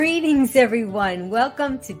Greetings, everyone.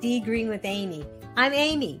 Welcome to Be Green with Amy. I'm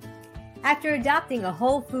Amy. After adopting a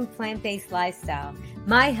whole food plant-based lifestyle,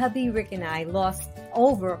 my hubby Rick and I lost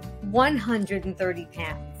over 130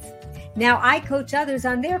 pounds. Now I coach others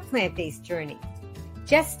on their plant-based journey.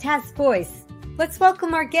 Jess Task Voice, let's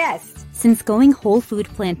welcome our guest. Since going whole food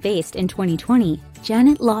plant-based in 2020,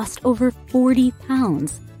 Janet lost over 40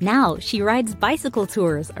 pounds. Now she rides bicycle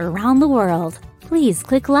tours around the world. Please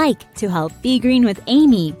click like to help Be Green with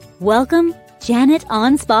Amy. Welcome, Janet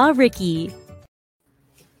on Spa Ricky.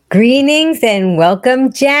 Greetings and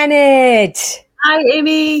welcome, Janet. Hi,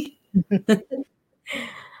 Amy.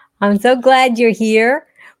 I'm so glad you're here.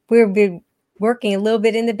 We've been working a little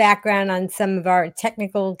bit in the background on some of our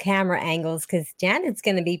technical camera angles because Janet's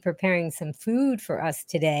going to be preparing some food for us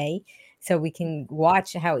today so we can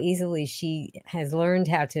watch how easily she has learned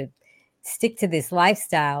how to stick to this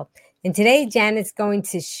lifestyle. And today, Janet's going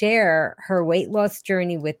to share her weight loss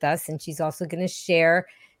journey with us, and she's also going to share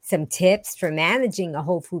some tips for managing a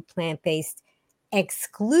whole food plant-based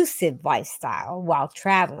exclusive lifestyle while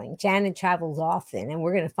traveling. Janet travels often, and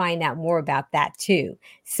we're going to find out more about that too.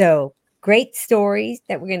 So great stories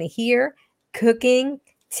that we're going to hear, cooking,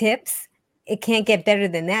 tips. It can't get better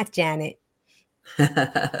than that, Janet.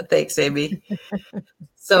 Thanks, Amy.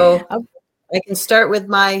 So okay. I can start with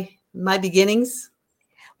my beginnings.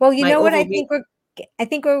 Well, you know what I think what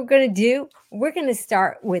we're going to do? We're going to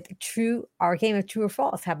start with our game of true or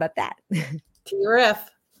false. How about that? T or F.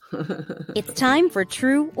 It's time for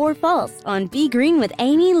True or False on Be Green with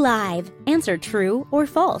Amy Live. Answer true or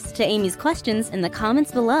false to Amy's questions in the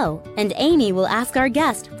comments below, and Amy will ask our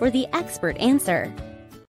guest for the expert answer.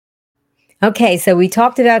 Okay, so we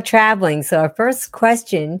talked about traveling. So our first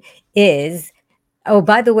question is, oh,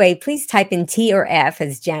 by the way, please type in T or F,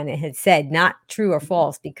 as Janet had said, not true or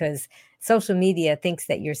false, because social media thinks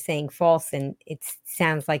that you're saying false and it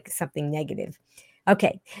sounds like something negative.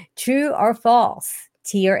 Okay, true or false,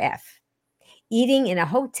 T or F. Eating in a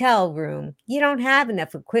hotel room, you don't have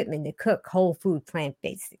enough equipment to cook whole food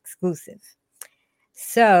plant-based exclusive.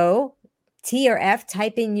 So T or F,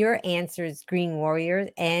 type in your answers, Green Warrior.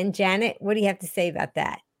 And Janet, what do you have to say about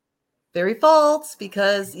that? Very false,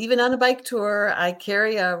 because even on a bike tour, I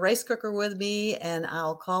carry a rice cooker with me and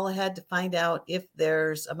I'll call ahead to find out if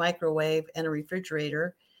there's a microwave and a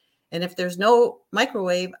refrigerator. And if there's no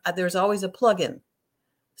microwave, there's always a plug-in.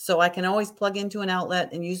 So I can always plug into an outlet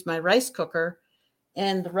and use my rice cooker.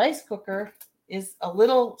 And the rice cooker is a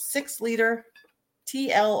little 6-liter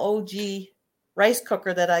TLOG rice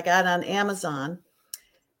cooker that I got on Amazon.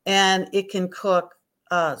 And it can cook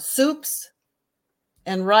soups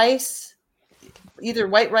and rice, either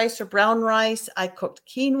white rice or brown rice. I cooked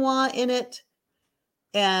quinoa in it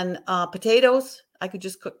and potatoes. I could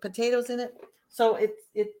just cook potatoes in it. So it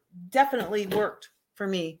definitely worked for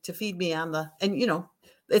me to feed me and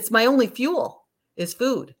it's my only fuel is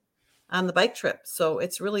food on the bike trip. So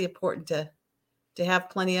it's really important to have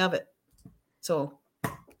plenty of it. So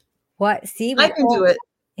what? See, I can do it.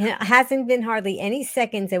 It hasn't been hardly any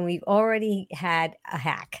seconds and we've already had a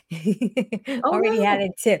hack. Already had a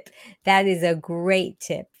tip. That is a great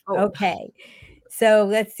tip. Oh. Okay. So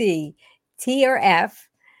let's see. T or F,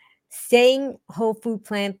 staying whole food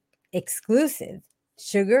plant exclusive,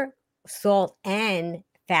 sugar, salt, and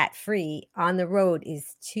fat-free on the road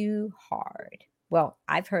is too hard. Well,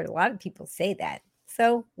 I've heard a lot of people say that.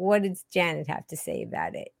 So what does Janet have to say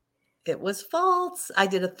about it? It was false. I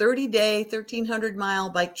did a 30-day, 1,300-mile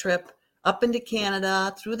bike trip up into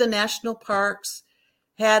Canada through the national parks,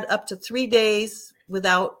 had up to 3 days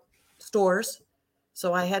without stores.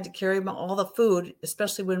 So I had to carry all the food,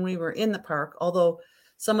 especially when we were in the park, although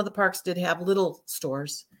some of the parks did have little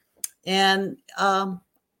stores. And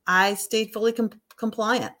I stayed fully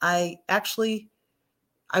compliant. I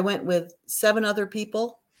went with 7 other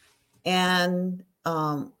people, and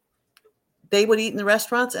they would eat in the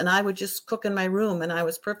restaurants and I would just cook in my room, and I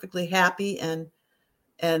was perfectly happy and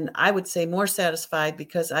I would say more satisfied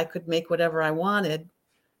because I could make whatever I wanted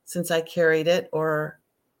since I carried it. Or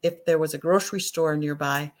if there was a grocery store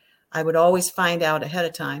nearby, I would always find out ahead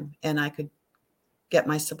of time and I could get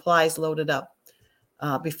my supplies loaded up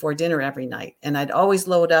before dinner every night. And I'd always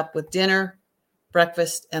load up with dinner,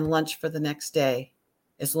 breakfast, and lunch for the next day,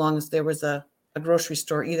 as long as there was a grocery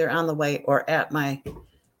store either on the way or at my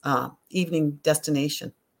evening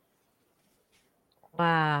destination.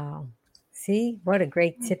 Wow. See, what a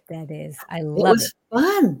great tip that is. I love it. It was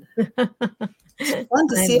fun. It's fun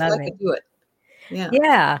to see if I could do it.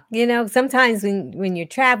 Yeah. Yeah. Sometimes when you're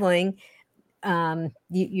traveling,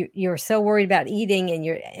 you're so worried about eating,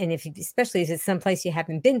 and especially if it's someplace you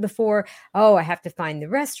haven't been before, oh, I have to find the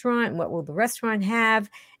restaurant, and what will the restaurant have?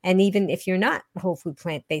 And even if you're not whole food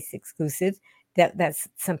plant-based exclusive, that's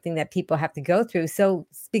something that people have to go through. So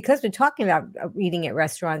because we're talking about eating at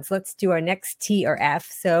restaurants, let's do our next T or F.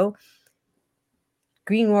 So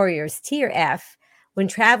Green Warriors, T or F, when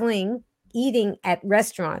traveling, eating at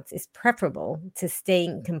restaurants is preferable to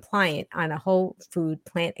staying compliant on a whole food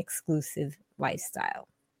plant exclusive lifestyle.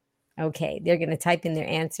 Okay, they're going to type in their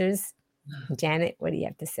answers. Janet, what do you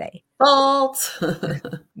have to say? Fault.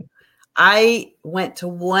 I went to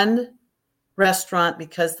one restaurant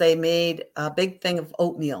because they made a big thing of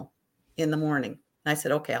oatmeal in the morning. And I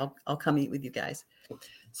said, okay, I'll come eat with you guys.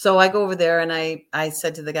 So I go over there and I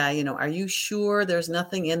said to the guy, are you sure there's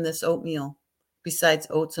nothing in this oatmeal besides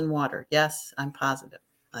oats and water? Yes, I'm positive.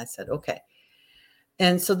 I said, okay.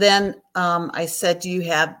 And so then I said, do you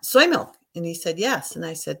have soy milk? And he said, yes. And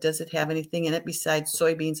I said, does it have anything in it besides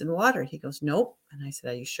soybeans and water? He goes, nope. And I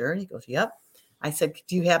said, are you sure? And he goes, yep. I said,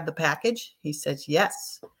 do you have the package? He says,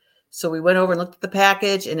 yes. So we went over and looked at the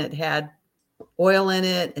package, and it had oil in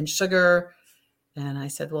it and sugar. And I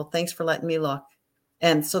said, well, thanks for letting me look.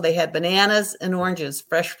 And so they had bananas and oranges,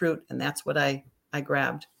 fresh fruit. And that's what I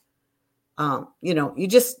grabbed. People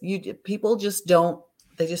just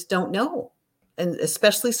don't know. And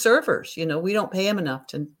especially servers, we don't pay them enough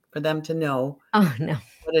for them to know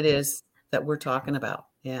what it is that we're talking about.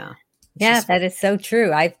 Yeah. Yeah, that is so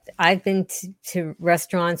true. I've been to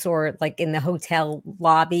restaurants or like in the hotel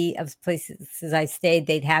lobby of places I stayed,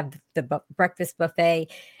 they'd have the breakfast buffet,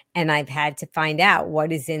 and I've had to find out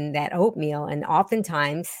what is in that oatmeal. And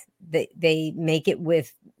oftentimes they make it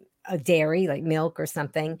with a dairy, like milk or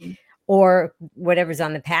something, or whatever's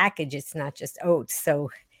on the package. It's not just oats. So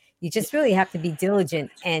you just really have to be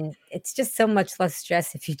diligent, and it's just so much less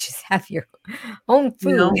stress if you just have your own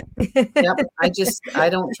food. Yep. I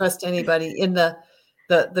don't trust anybody. In the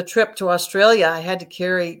trip to Australia, I had to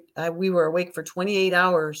carry, we were awake for 28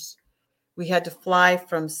 hours. We had to fly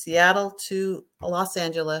from Seattle to Los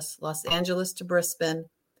Angeles to Brisbane,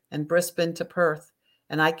 and Brisbane to Perth.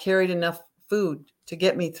 And I carried enough food to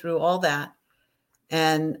get me through all that.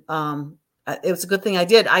 And it was a good thing I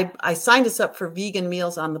did. I signed us up for vegan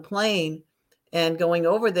meals on the plane, and going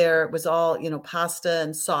over there, it was all, pasta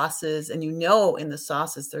and sauces. And in the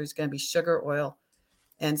sauces, there's going to be sugar, oil,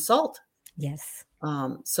 and salt. Yes.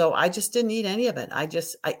 So I just didn't eat any of it.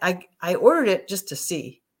 I ordered it just to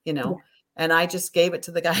see, Yeah. And I just gave it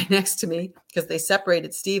to the guy next to me, because they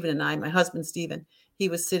separated Stephen and I. My husband, Stephen, he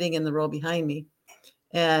was sitting in the row behind me.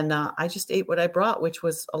 And I just ate what I brought, which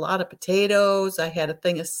was a lot of potatoes. I had a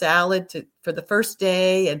thing of salad for the first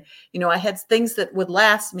day. And, I had things that would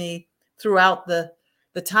last me throughout the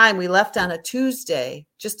time. We left on a Tuesday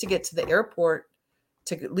just to get to the airport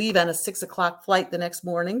to leave on a 6:00 flight the next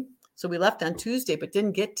morning. So we left on Tuesday, but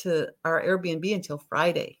didn't get to our Airbnb until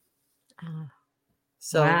Friday.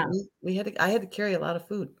 So wow. I had to carry a lot of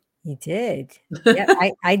food. You did. Yeah,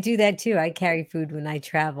 I do that too. I carry food when I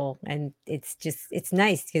travel, and it's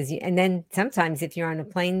nice because and then sometimes if you're on a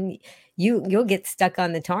plane, you'll get stuck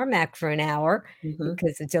on the tarmac for an hour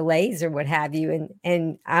because of delays or what have you.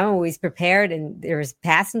 And I'm always prepared, and there's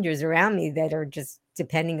passengers around me that are just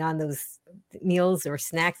depending on those meals or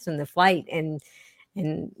snacks from the flight. And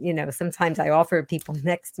sometimes I offer people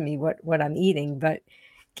next to me what I'm eating, but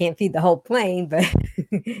can't feed the whole plane. But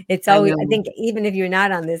it's always, I think, even if you're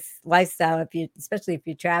not on this lifestyle, especially if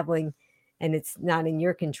you're traveling and it's not in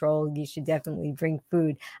your control, you should definitely bring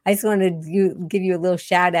food. I just wanted to give you a little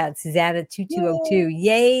shout out, Susanna 2202.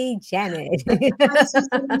 Yay, Janet.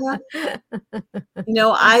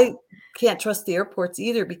 I can't trust the airports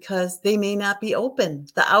either, because they may not be open.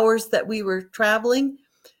 The hours that we were traveling,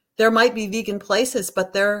 there might be vegan places,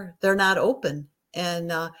 but they're not open.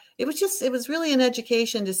 And it was really an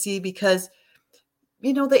education to see, because,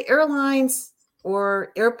 the airlines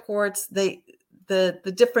or airports, the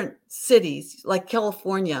different cities like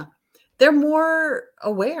California, they're more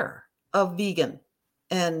aware of vegan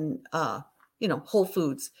and, whole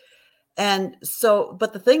foods. And so,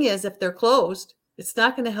 but the thing is, if they're closed, it's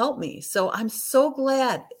not going to help me. So I'm so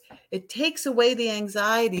glad. It takes away the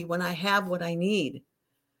anxiety when I have what I need.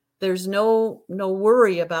 There's no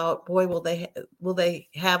worry about, boy, will they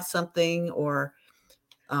have something, or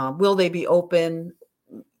will they be open?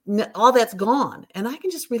 All that's gone, and I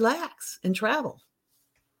can just relax and travel.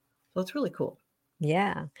 So it's really cool.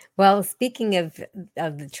 Yeah. Well, speaking of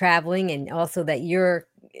the traveling, and also that you're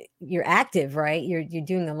active, right? You're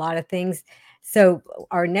doing a lot of things. So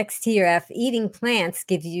our next TRF, eating plants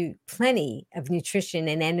gives you plenty of nutrition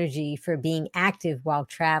and energy for being active while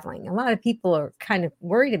traveling. A lot of people are kind of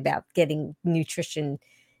worried about getting nutrition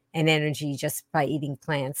and energy just by eating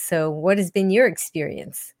plants. So what has been your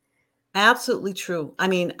experience? Absolutely true. I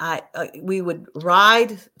mean, we would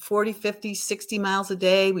ride 40, 50, 60 miles a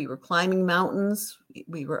day. We were climbing mountains.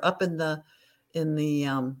 We were up in the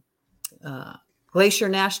uh, Glacier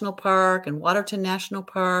National Park and Waterton National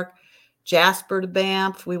Park, Jasper to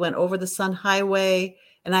Banff. We went over the Sun Highway,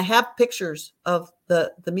 and I have pictures of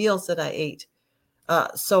the meals that I ate.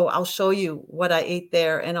 So I'll show you what I ate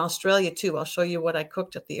there in Australia too. I'll show you what I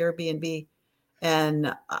cooked at the Airbnb,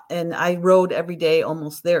 and I rode every day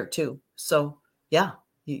almost there too. So yeah,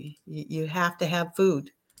 you have to have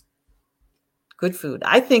food, good food.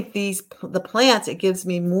 I think the plants, it gives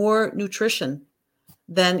me more nutrition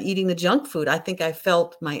than eating the junk food. I think I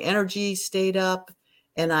felt my energy stayed up,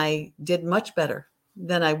 and I did much better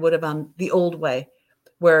than I would have on the old way,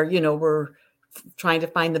 where we're trying to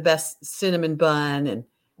find the best cinnamon bun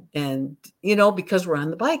and because we're on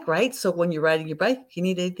the bike, right? So when you're riding your bike, you can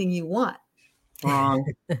eat anything you want. Wrong.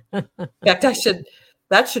 In fact,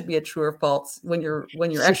 that should be a true or false. When you're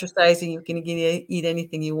exercising, you can eat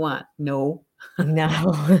anything you want. No. No.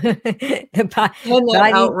 The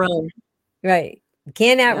Cannot outrun. Right. You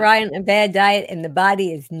can't outrun a bad diet, and the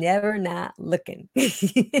body is never not looking.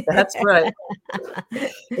 That's right.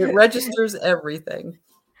 It registers everything.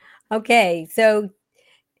 Okay, so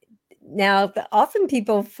now often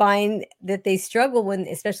people find that they struggle when,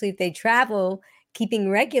 especially if they travel, keeping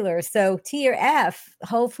regular. So TRF,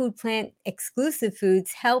 whole food plant exclusive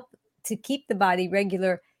foods, help to keep the body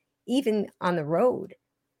regular even on the road.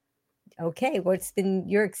 Okay, what's been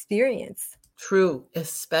your experience? True,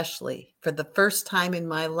 especially for the first time in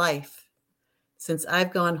my life, since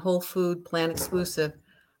I've gone whole food plant exclusive,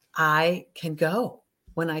 I can go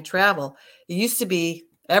when I travel. It used to be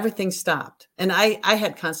everything stopped, and I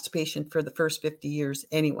had constipation for the first 50 years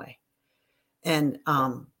anyway. And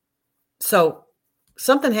so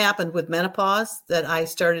something happened with menopause that I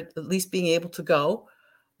started at least being able to go.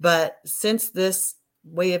 But since this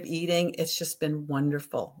way of eating, it's just been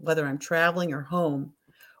wonderful, whether I'm traveling or home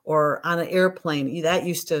or on an airplane. That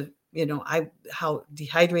used to, how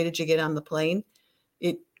dehydrated you get on the plane.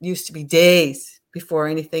 It used to be days before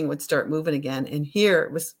anything would start moving again. And here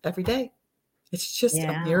it was every day. It's just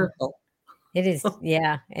a miracle. It is.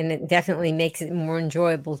 Yeah. And it definitely makes it more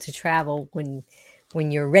enjoyable to travel when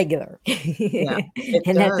you're regular. Yeah, it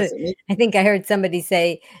And does. I think I heard somebody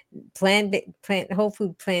say whole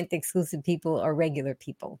food plant exclusive people are regular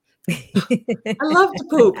people. I love to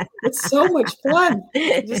poop. It's so much fun.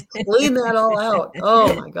 Just clean that all out.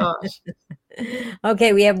 Oh my gosh.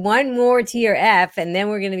 Okay, we have one more TRF, and then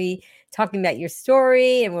we're going to be talking about your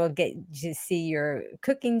story, and we'll get to see your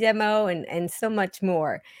cooking demo and so much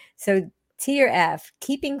more. So TRF,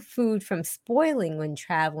 keeping food from spoiling when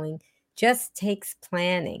traveling just takes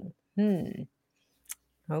planning.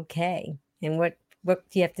 Okay. And what do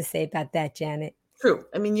you have to say about that, Janet? True.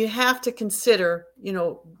 I mean, you have to consider,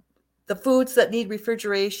 the foods that need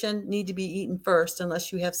refrigeration need to be eaten first,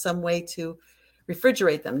 unless you have some way to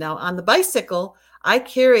refrigerate them. Now, on the bicycle, I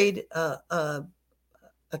carried a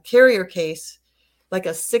carrier case, like a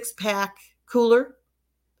 6-pack cooler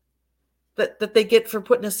that they get for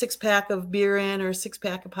putting a 6-pack of beer in or a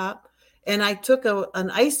 6-pack of pop. And I took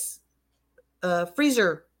an ice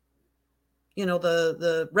freezer,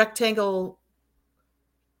 the rectangle,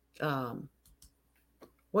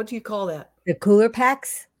 what do you call that? The cooler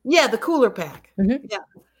packs? Yeah, the cooler pack. Mm-hmm. Yeah.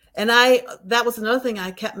 And that was another thing I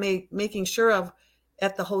kept making sure of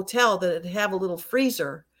at the hotel, that it'd have a little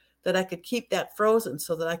freezer that I could keep that frozen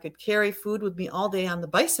so that I could carry food with me all day on the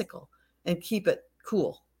bicycle and keep it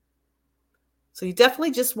cool. So you definitely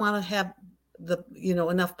just want to have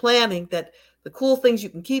enough planning that the cool things you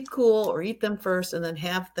can keep cool or eat them first, and then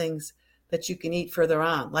have things that you can eat further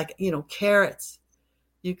on, like, carrots.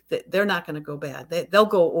 They're not going to go bad. They'll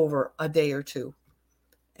go over a day or two.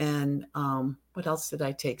 And what else did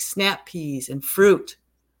I take? Snap peas and fruit.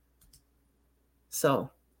 So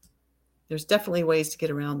there's definitely ways to get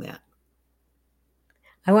around that.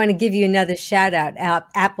 I want to give you another shout out,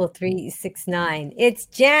 Apple 369. It's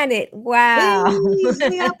Janet. Wow.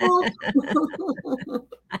 Hey, Apple.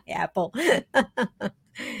 Hi, Apple.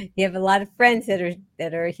 You have a lot of friends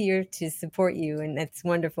that are here to support you, and that's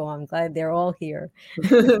wonderful. I'm glad they're all here.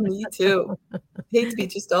 Me too. Hate to be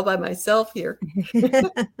just all by myself here. Although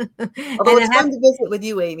And I it's have fun to visit with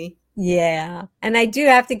you, Amy. Yeah, and I do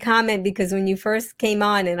have to comment because when you first came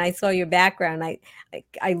on and I saw your background,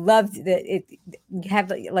 I loved that you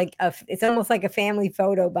have like it's almost like a family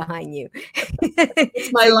photo behind you.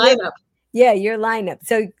 It's my So lineup. yeah, your lineup.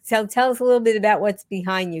 So tell us a little bit about what's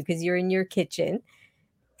behind you because you're in your kitchen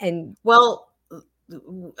and Well,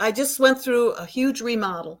 I just went through a huge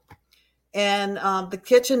remodel, and the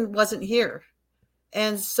kitchen wasn't here.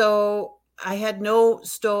 And so I had no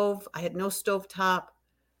stove. I had no stove top.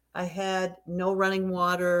 I had no running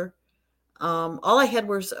water. All I had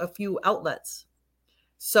was a few outlets.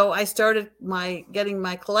 So I started getting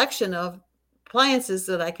my collection of appliances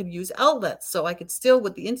that I could use outlets. So I could still,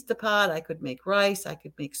 with the Instapot, I could make rice. I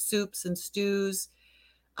could make soups and stews.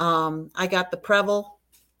 I got the Breville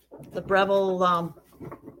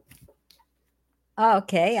oh,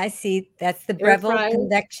 okay, I see. That's the air Breville fryer.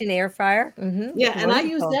 convection air fryer. Yeah, and I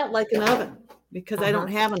use Wonderful. that like an oven because I Uh-huh.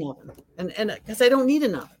 don't have an oven, and because I don't need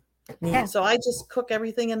an oven. Yeah. So I just cook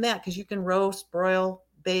everything in that because you can roast, broil,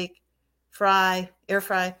 bake, fry, air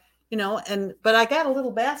fry, but I got a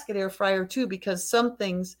little basket air fryer too because some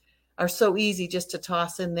things are so easy just to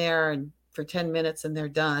toss in there and for 10 minutes and they're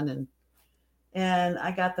done. And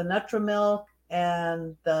I got the Nutramilk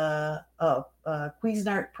and the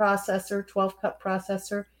Cuisinart processor, 12-cup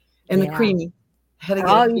processor, and the Yeah. creamy. I had to get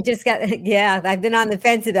Oh, a you just got, yeah, I've been on the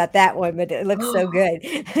fence about that one, but it looks so good.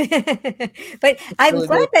 But It's I'm really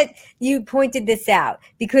glad good. that you pointed this out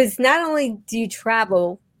because not only do you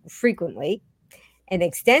travel frequently and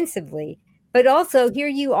extensively, but also here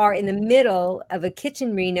you are in the middle of a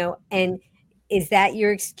kitchen Reno. And is that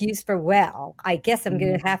your excuse for, well, I guess I'm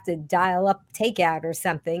going to have to dial up takeout or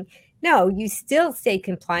something? No, you still stay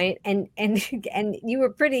compliant and and you were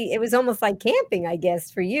pretty, it was almost like camping, I guess,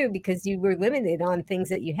 for you because you were limited on things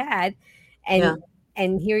that you had. Yeah.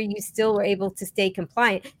 And here you still were able to stay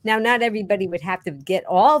compliant. Now, not everybody would have to get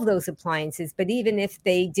all of those appliances, but even if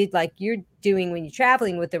they did like you're doing when you're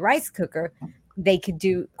traveling with the rice cooker, they could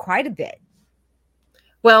do quite a bit.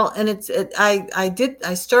 Well, and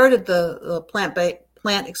I started the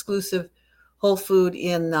plant exclusive whole food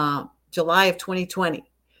in July of 2020.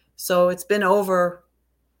 So it's been a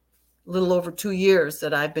little over 2 years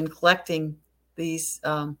that I've been collecting these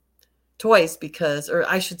toys or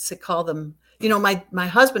I should say, call them. My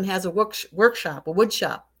husband has a workshop, a wood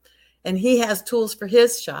shop, and he has tools for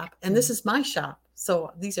his shop, and this is my shop.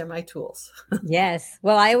 So these are my tools. Yes.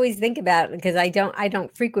 Well, I always think about it because I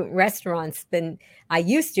don't frequent restaurants than I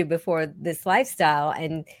used to before this lifestyle.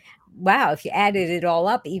 And wow, if you added it all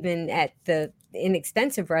up, even at the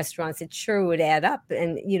inexpensive restaurants, it sure would add up.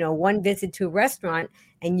 And one visit to a restaurant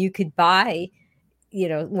and you could buy,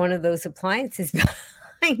 one of those appliances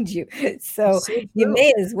behind you. So So you true.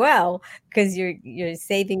 may as well because you're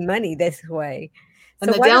saving money this way. And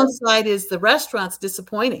So the why don't downside is the restaurant's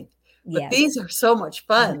disappointing, but yes, these are so much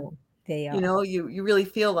fun. they are. You really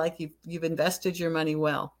feel like you've invested your money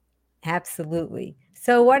well. Absolutely.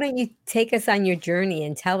 So why don't you take us on your journey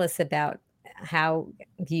and tell us about how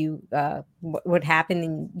you what happened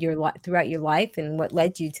in your throughout your life and what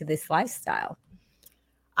led you to this lifestyle?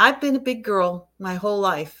 I've been a big girl my whole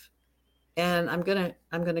life, and I'm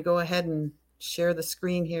gonna go ahead and share the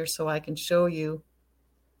screen here so I can show you.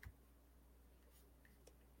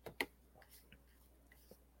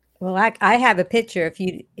 Well, I have a picture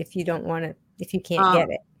if you don't want to if you can't get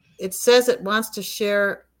Um, it. it says it wants to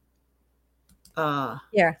share.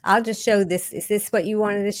 Here, I'll just show this. Is this what you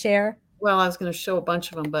wanted to share? Well, I was going to show a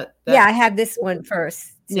bunch of them, but Yeah, I have this one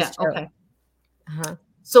first to yeah, show. okay. Uh-huh.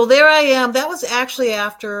 So there I am. That was actually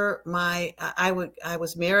after I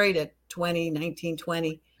was married at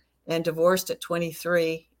 1920, and divorced at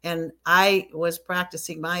 23. And I was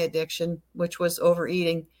practicing my addiction, which was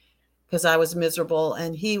overeating because I was miserable.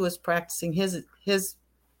 And he was practicing his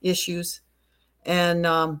issues. And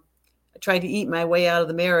I tried to eat my way out of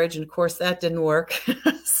the marriage. And of course that didn't work.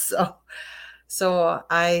 So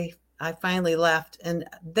I finally left. And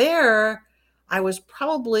there I was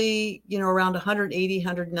probably, around 180,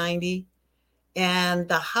 190. And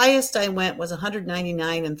the highest I went was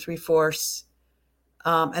 199 and 3/4.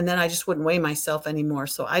 And then I just wouldn't weigh myself anymore.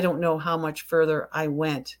 So I don't know how much further I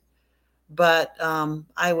went. But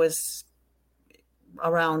I was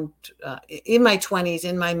around in my 20s,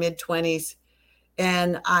 in my mid 20s.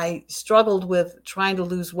 And I struggled with trying to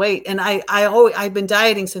lose weight. And I've been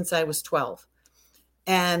dieting since I was 12.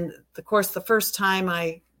 And of course, the first time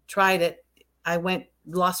I tried it, I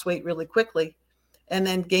lost weight really quickly and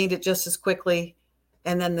then gained it just as quickly.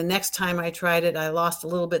 And then the next time I tried it, I lost a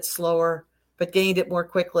little bit slower, but gained it more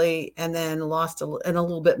quickly, and then lost a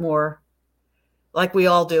little bit more, like we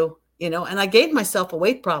all do, and I gave myself a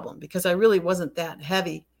weight problem because I really wasn't that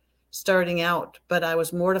heavy starting out, but I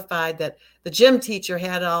was mortified that the gym teacher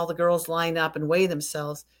had all the girls line up and weigh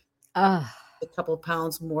themselves Oh, a couple of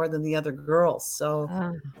pounds more than the other girls. So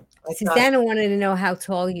oh. I thought, Susanna wanted to know how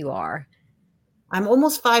tall you are. I'm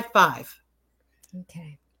almost 5'5",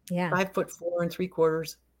 Okay. Yeah.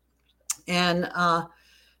 5'4¾". And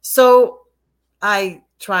so I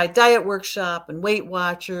tried Diet Workshop and Weight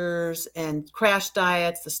Watchers and Crash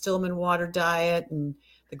Diets, the Stillman Water Diet and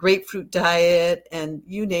the Grapefruit Diet, and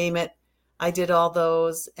you name it. I did all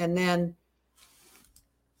those. And then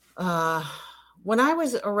when I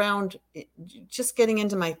was around just getting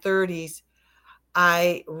into my 30s,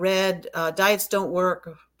 I read Diets Don't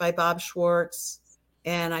Work by Bob Schwartz,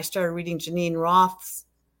 and I started reading Janine Roth's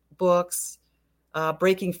books,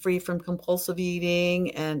 Breaking Free from Compulsive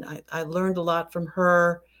Eating, and I learned a lot from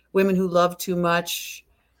her, Women Who Love Too Much,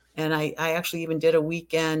 and I actually even did a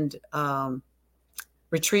weekend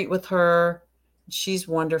retreat with her. She's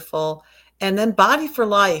wonderful. And then Body for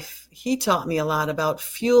Life, he taught me a lot about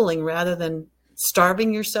fueling rather than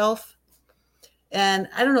starving yourself. And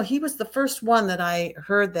I don't know, he was the first one that I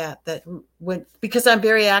heard that went, because I'm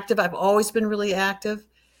very active. I've always been really active.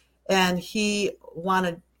 And he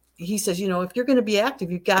says, if you're going to be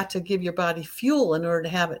active, you've got to give your body fuel in order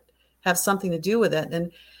to have something to do with it.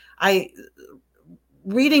 And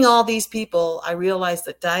reading all these people, I realized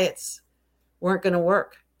that diets weren't going to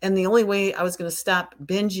work. And the only way I was going to stop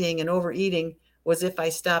binging and overeating was if I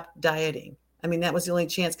stopped dieting. I mean, that was the only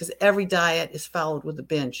chance, because every diet is followed with a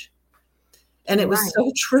binge. And it was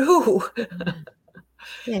so true.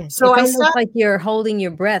 Yeah. So it's almost like you're holding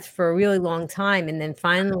your breath for a really long time, and then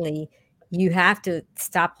finally you have to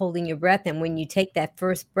stop holding your breath. And when you take that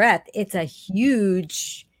first breath, it's a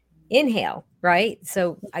huge inhale, right?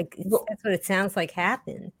 So that's what it sounds like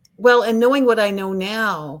happened. Well, and knowing what I know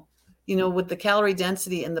now, with the calorie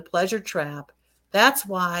density and the pleasure trap, that's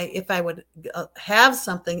why if I would have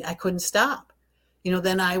something, I couldn't stop.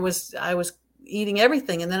 Then I was eating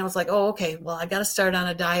everything. And then I was like, oh, okay, well, I got to start on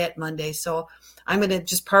a diet Monday. So I'm going to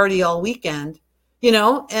just party all weekend,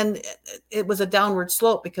 and it was a downward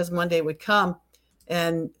slope, because Monday would come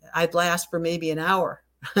and I'd last for maybe an hour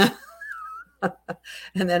and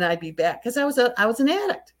then I'd be back, because I was an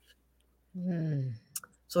addict.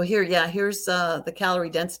 So here's the calorie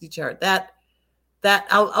density chart that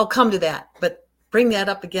I'll come to that, but bring that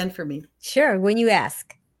up again for me. Sure. When you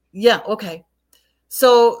ask. Yeah. Okay.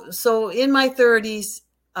 So in my 30s,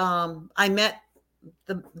 I met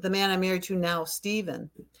the man I'm married to now, Stephen,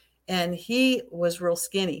 and he was real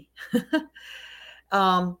skinny.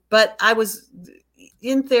 But I was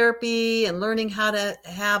in therapy and learning how to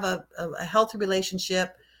have a healthy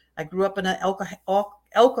relationship. I grew up in an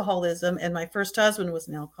alcoholism, and my first husband was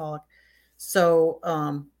an alcoholic. So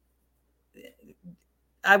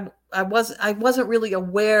I wasn't really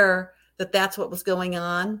aware that that's what was going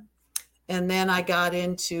on. And then I got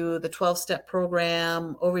into the 12-step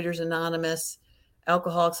program, Overeaters Anonymous,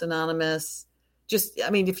 Alcoholics Anonymous.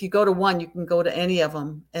 If you go to one, you can go to any of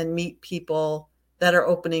them and meet people that are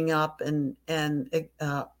opening up and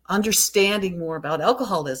understanding more about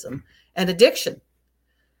alcoholism and addiction.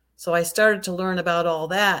 So I started to learn about all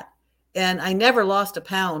that. And I never lost a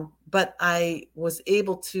pound, but I was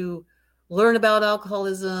able to learn about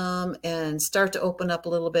alcoholism and start to open up a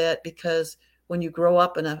little bit, because when you grow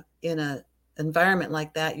up in a environment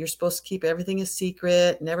like that, you're supposed to keep everything a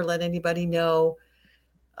secret, never let anybody know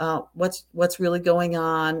what's really going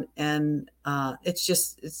on, and it's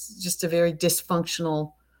just a very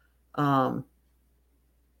dysfunctional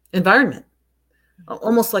environment,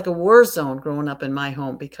 almost like a war zone growing up in my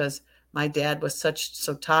home, because my dad was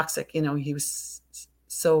so toxic. He was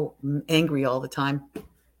so angry all the time.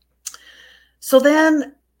 So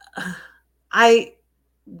then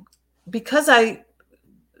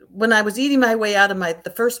when I was eating my way out of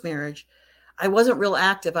the first marriage, I wasn't real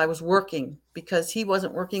active. I was working because he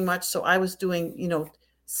wasn't working much. So I was doing,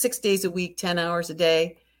 6 days a week, 10 hours a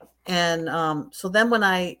day. And so then when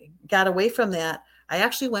I got away from that, I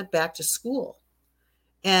actually went back to school.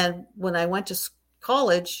 And when I went to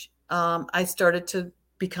college, I started to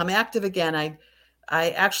become active again. I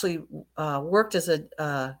actually worked as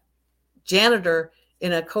a janitor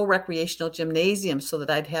in a co-recreational gymnasium so that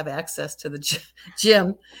I'd have access to the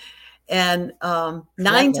gym. And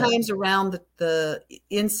 9 times around the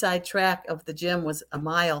inside track of the gym was a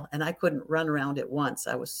mile, and I couldn't run around it once.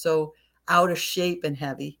 I was so out of shape and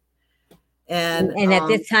heavy. And at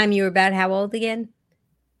this time, you were about how old again?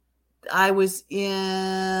 I was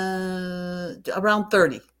in around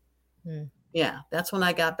 30. Hmm. Yeah, that's when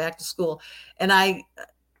I got back to school. And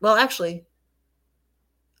well, actually,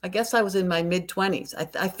 I guess I was in my mid 20s.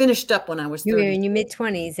 I finished up when I was You were in your 34.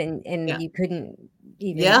 mid-20s and Yeah. you couldn't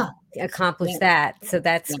Yeah. even accomplish Yeah. that. So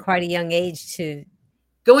that's Yeah. quite a young age to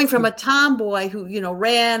Going from a tomboy who,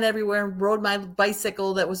 ran everywhere and rode my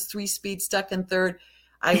bicycle that was 3-speed stuck in third,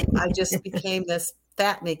 I just became this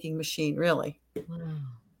fat making machine, really. Wow.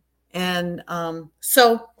 And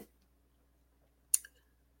so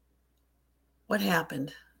what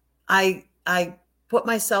happened? I put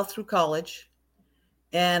myself through college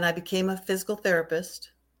and I became a physical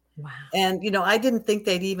therapist. Wow. And, I didn't think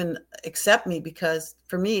they'd even accept me because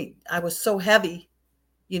for me, I was so heavy,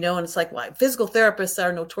 and it's like, well, physical therapists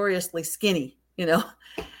are notoriously skinny,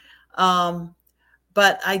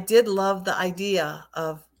 but I did love the idea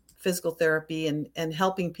of physical therapy and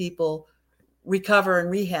helping people recover and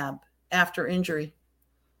rehab after injury.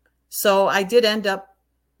 So I did end up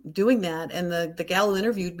doing that. And the gal who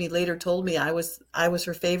interviewed me later told me I was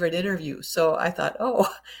her favorite interview. So I thought,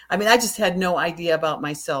 I just had no idea about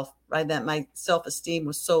myself, right? That my self-esteem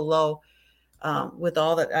was so low with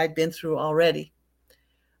all that I'd been through already.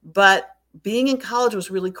 But being in college was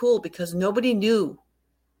really cool because nobody knew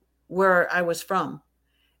where I was from.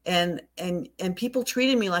 And people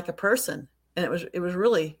treated me like a person. And it was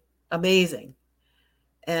really amazing.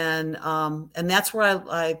 And that's where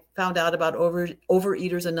I found out about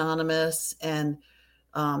Overeaters Anonymous and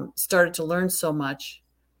started to learn so much.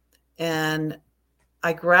 And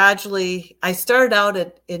I started out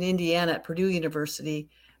in Indiana at Purdue University,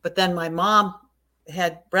 but then my mom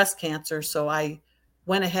had breast cancer. So I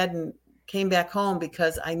went ahead and came back home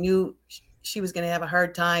because I knew she was going to have a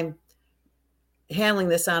hard time handling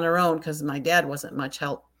this on her own because my dad wasn't much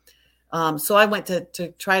help. So I went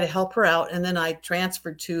to try to help her out. And then I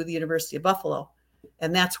transferred to the University of Buffalo.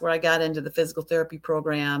 And that's where I got into the physical therapy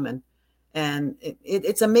program. And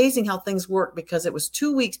it's amazing how things work because it was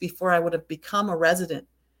 2 weeks before I would have become a resident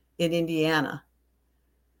in Indiana.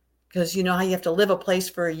 Because you know how you have to live a place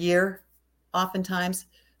for a year oftentimes.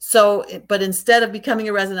 So, but instead of becoming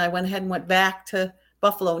a resident, I went ahead and went back to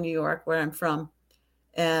Buffalo, New York, where I'm from,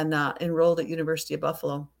 and enrolled at University of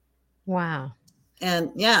Buffalo. Wow.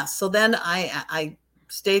 And yeah, so then I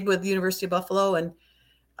stayed with the University of Buffalo and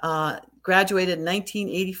graduated in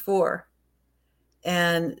 1984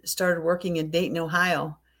 and started working in Dayton,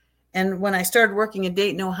 Ohio. And when I started working in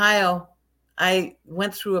Dayton, Ohio, I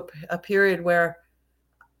went through a period where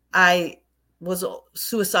I was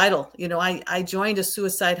suicidal. I joined a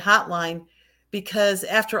suicide hotline because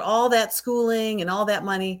after all that schooling and all that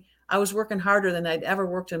money, I was working harder than I'd ever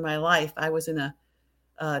worked in my life. I was in a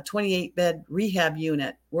 28-bed rehab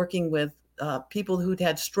unit working with people who'd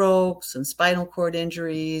had strokes and spinal cord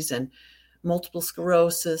injuries and multiple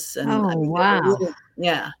sclerosis. And wow.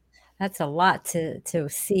 Yeah. That's a lot to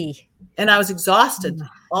see. And I was exhausted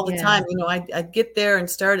all the Yeah. time. I'd get there and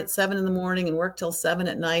start at 7 a.m. and work till 7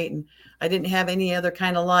 at night. And I didn't have any other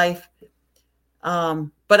kind of life.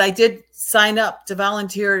 But I did sign up to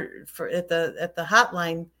volunteer at the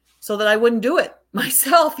hotline so that I wouldn't do it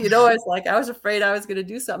myself. I was afraid I was going to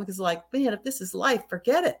do something because man, if this is life,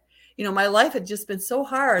 forget it. My life had just been so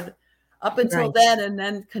hard up until then and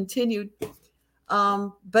then continued.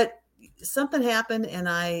 But something happened and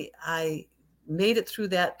I made it through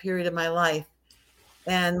that period of my life,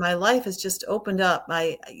 and my life has just opened up.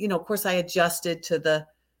 Of course I adjusted to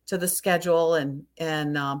the schedule and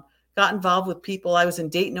got involved with people. I was in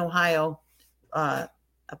Dayton, Ohio,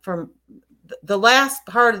 from the last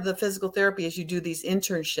part of the physical therapy is you do these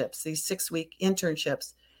internships, these 6-week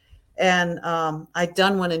internships. And I'd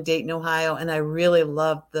done one in Dayton, Ohio, and I really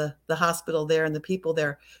loved the hospital there and the people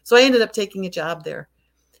there. So I ended up taking a job there.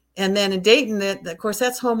 And then in Dayton, of course,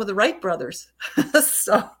 that's home of the Wright brothers.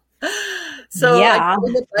 so yeah,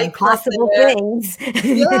 impossible things.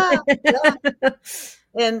 Yeah.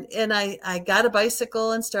 And I got a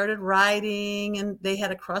bicycle and started riding, and they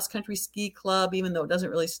had a cross-country ski club, even though it doesn't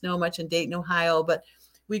really snow much in Dayton, Ohio, but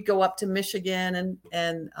we'd go up to Michigan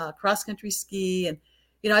and cross-country ski. And,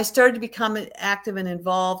 I started to become active and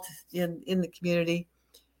involved in the community.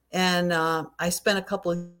 And I spent a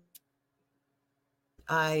couple of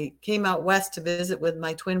I came out west to visit with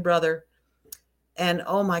my twin brother, and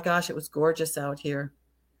oh my gosh, it was gorgeous out here.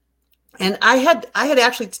 And I had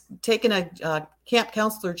actually taken a camp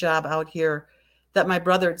counselor job out here that my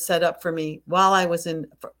brother had set up for me while I was in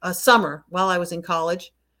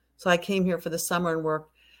college. So I came here for the summer and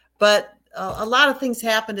worked. But a lot of things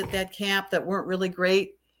happened at that camp that weren't really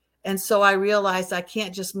great. And so I realized I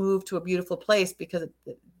can't just move to a beautiful place because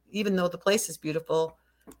even though the place is beautiful,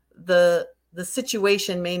 the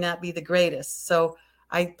situation may not be the greatest. So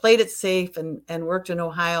I played it safe and worked in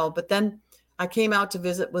Ohio. But then I came out to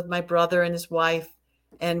visit with my brother and his wife,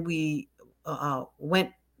 and we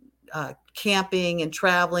went camping and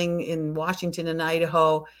traveling in Washington and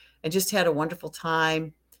Idaho, and just had a wonderful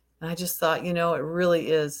time. And I just thought, it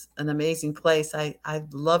really is an amazing place.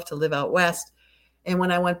 I'd love to live out west. And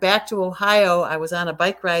when I went back to Ohio, I was on a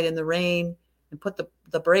bike ride in the rain and put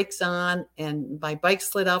the brakes on, and my bike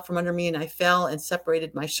slid out from under me, and I fell and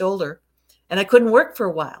separated my shoulder. And I couldn't work for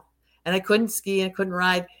a while, and I couldn't ski and I couldn't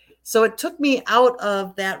ride. So it took me out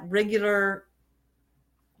of that regular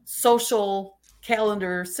social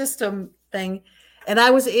calendar system thing, and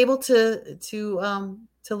I was able to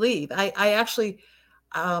leave. I actually,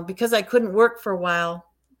 because I couldn't work for a while,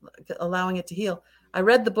 allowing it to heal, I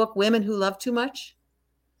read the book Women Who Love Too Much.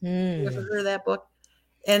 You ever heard of that book?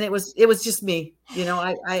 And it was just me.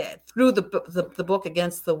 I threw the book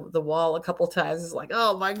against the wall a couple of times. It's like,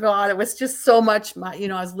 oh my God, it was just so much. I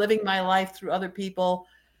was living my life through other people.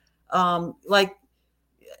 Like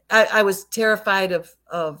I was terrified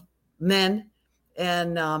of men,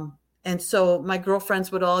 and so my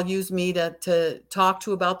girlfriends would all use me to talk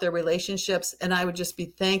to about their relationships, and I would just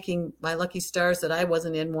be thanking my lucky stars that I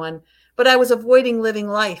wasn't in one. But I was avoiding living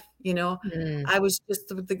life. I was just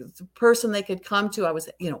the person they could come to. I was,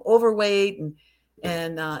 overweight,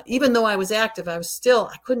 and even though I was active, I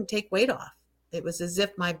couldn't take weight off. It was as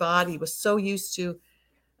if my body was so used to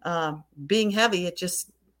being heavy.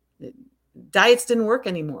 Diets didn't work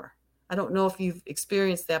anymore. I don't know if you've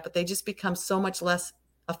experienced that, but they just become so much less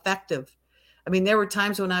effective. I mean, there were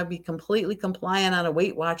times when I'd be completely compliant on a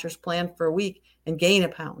Weight Watchers plan for a week and gain a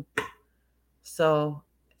pound. So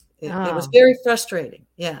it was very frustrating.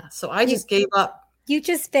 Yeah. So I just gave up. You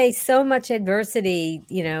just face so much adversity,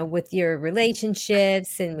 with your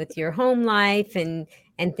relationships and with your home life and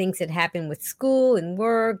things that happen with school and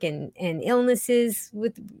work and illnesses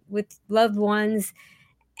with loved ones.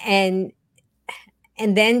 And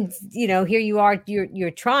then, here you are,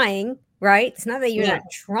 you're trying, right? It's not that you're not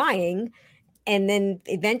trying. And then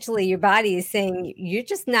eventually your body is saying, you're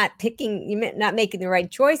just not making the right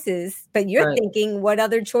choices, but you're thinking, what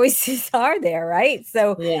other choices are there? Right.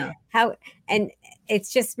 So and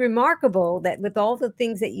it's just remarkable that with all the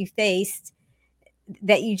things that you faced,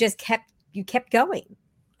 that you just kept going.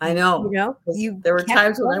 I know. There were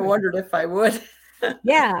times when I wondered if I would.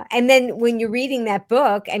 Yeah. And then when you're reading that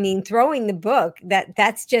book, I mean, throwing the book,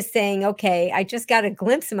 that's just saying, okay, I just got a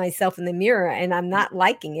glimpse of myself in the mirror and I'm not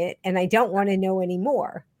liking it and I don't want to know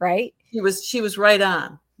anymore. Right. She was right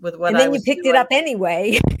on with what I was doing. And then you picked it up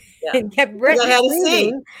anyway and kept reading. I had to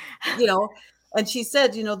see, and she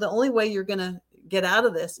said, the only way you're going to get out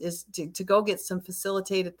of this is to go get some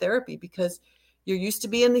facilitated therapy, because you're used to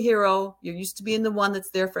being the hero. You're used to being the one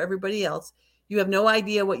that's there for everybody else. You have no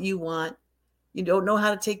idea what you want. You don't know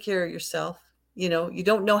how to take care of yourself. You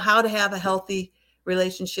don't know how to have a healthy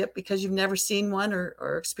relationship because you've never seen one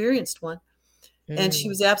or experienced one. And she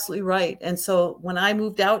was absolutely right. And so when I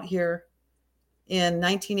moved out here in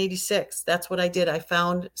 1986, that's what I did. I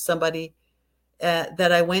found somebody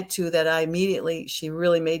that I went to that she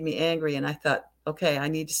really made me angry. And I thought, okay, I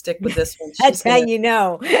need to stick with this one. That's how you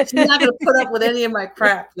know. She's not going to put up with any of my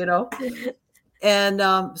crap,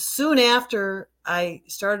 And soon after I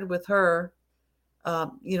started with her,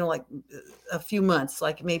 like a few months,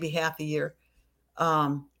 like maybe half a year,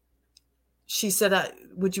 she said,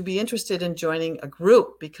 would you be interested in joining a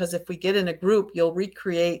group? Because if we get in a group,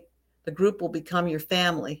 the group will become your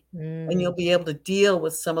family and you'll be able to deal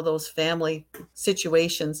with some of those family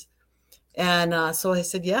situations. And so I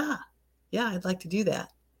said, yeah, I'd like to do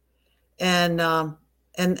that. And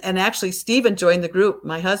actually Stephen joined the group,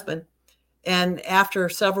 my husband. And after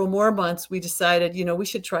several more months, we decided, we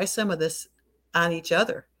should try some of this on each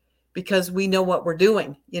other, because we know what we're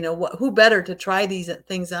doing. Who better to try these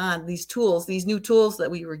things on, these new tools that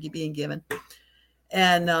we were being given.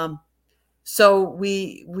 And so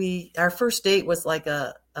our first date was like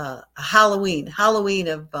a Halloween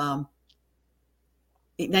of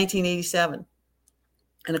 1987.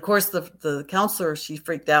 And of course the counselor, she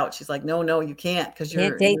freaked out. She's like, no, you can't, because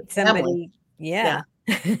you're date somebody. Yeah.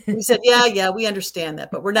 We said, yeah, we understand that,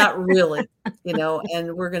 but we're not really,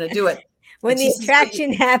 and we're going to do it. When the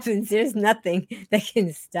attraction happens, there's nothing that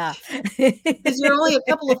can stop. Because you're only a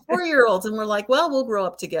couple of 4-year-olds, and we're like, well, we'll grow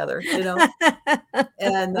up together,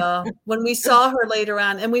 And when we saw her later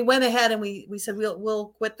on, and we went ahead and we said, we'll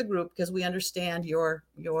quit the group because we understand your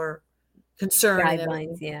concern.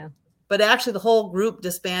 Guidelines, yeah. But actually, the whole group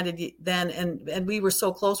disbanded then, and we were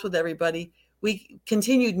so close with everybody. We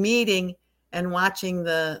continued meeting and watching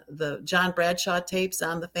the John Bradshaw tapes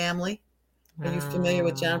on the family. Are you familiar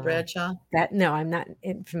with John Oh, Bradshaw? no, I'm not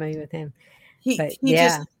familiar with him, He but he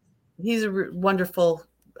yeah. just he's a wonderful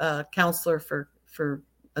counselor for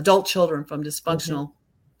adult children from Mhm. dysfunctional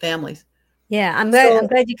families. Yeah, I'm So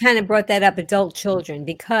glad you kind of brought that up, adult children,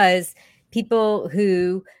 because people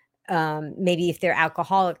who maybe if they're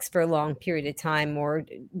alcoholics for a long period of time, or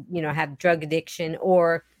have drug addiction,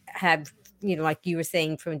 or have like you were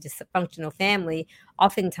saying, from a dysfunctional family,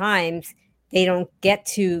 oftentimes they don't get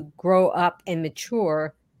to grow up and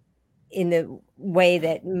mature in the way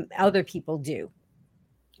that other people do,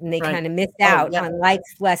 and they right. kind of miss Oh out yeah, on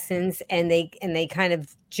life's lessons, and they kind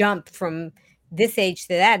of jump from this age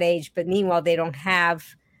to that age, but meanwhile they don't have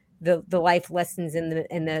the life lessons and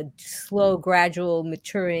the slow gradual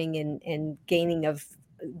maturing and gaining of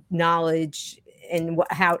knowledge, and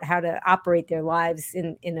how to operate their lives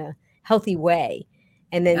in a healthy way.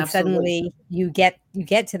 And then absolutely. suddenly you get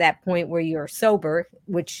to that point where you're sober,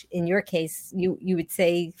 which in your case you would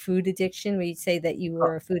say food addiction, where you'd say that you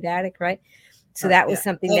were a food addict, right? So that was Yeah.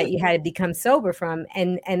 something that you had to become sober from,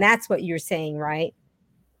 and that's what you're saying, right?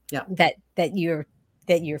 Yeah. That you're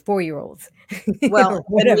 4-year-olds or Well, and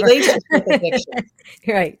whatever. relationship addiction.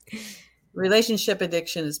 Right. Relationship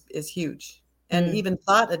addiction is huge. And Mm. even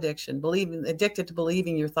thought addiction, addicted to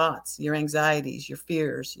believing your thoughts, your anxieties, your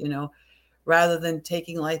fears, rather than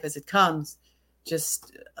taking life as it comes.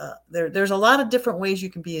 Just there's a lot of different ways you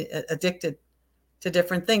can be addicted to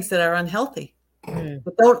different things that are unhealthy, Mm.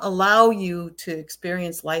 but don't allow you to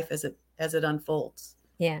experience life as it unfolds.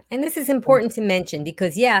 Yeah. And this is important to mention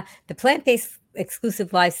because, yeah, the plant-based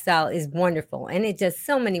exclusive lifestyle is wonderful and it does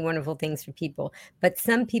so many wonderful things for people. But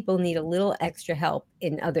some people need a little extra help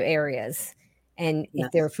in other areas. And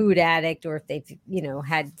if they're a Yes. food addict, or if they've,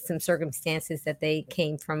 had some circumstances that they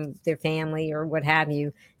came from their family or what have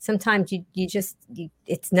you, sometimes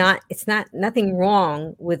it's not nothing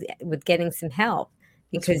wrong with getting some help.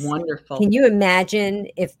 It's Because wonderful. can you imagine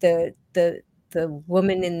if the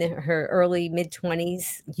woman in her early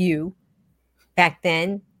mid-20s, you back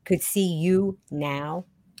then, could see you now,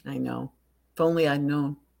 I know. If only I'd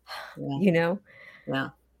known. Yeah. you know? Yeah.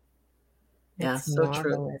 Yeah. That's So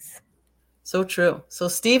true. marvelous. So true. So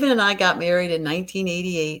Stephen and I got married in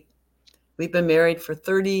 1988. We've been married for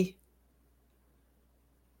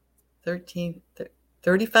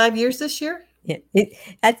 35 years this year. Yeah,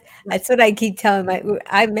 that's what I keep telling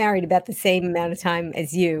I'm married about the same amount of time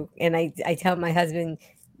as you, and I tell my husband,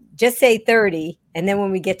 just say 30, and then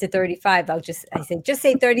when we get to 35, I say, just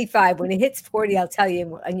say 35. When it hits 40, I'll tell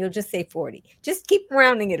you, and you'll just say 40. Just keep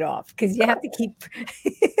rounding it off, because you have to keep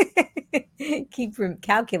from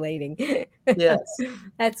calculating. Yes.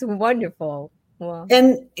 That's wonderful. Well,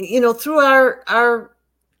 And through our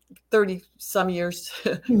 30 some years,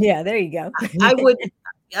 yeah, there you go.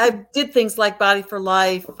 I did things like Body for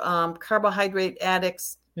Life, Carbohydrate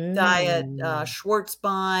Addicts Diet, Mm.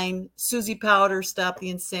 Schwartzbein, Susie Powder, Stop the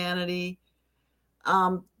Insanity,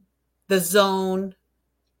 The Zone,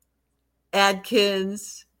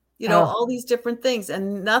 Adkins, Oh, all these different things,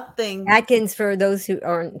 and nothing Atkins, for those who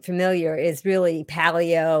aren't familiar, is really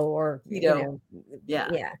paleo, or, keto. Yeah,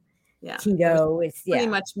 yeah, yeah. It was keto. It's, pretty yeah,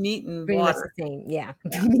 much meat and pretty much the water. same. Yeah.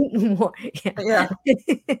 Yeah, More, yeah. yeah.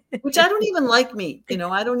 Which I don't even like meat.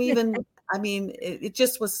 I don't even. I mean, it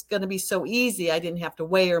just was going to be so easy. I didn't have to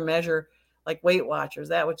weigh or measure like Weight Watchers.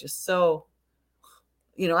 That was just so.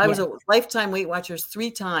 I was Yeah. a lifetime Weight Watchers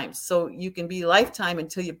 3 times. So you can be lifetime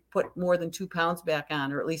until you put more than 2 pounds back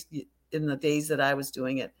on, or at least in the days that I was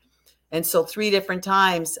doing it. And so 3 different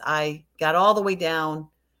times I got all the way down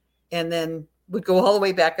and then would go all the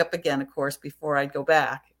way back up again, of course, before I'd go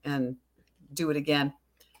back and do it again.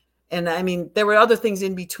 And I mean, there were other things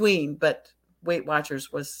in between, but Weight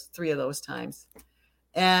Watchers was 3 of those times.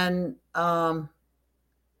 And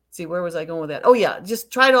see, where was I going with that? Oh yeah,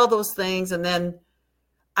 just tried all those things, and then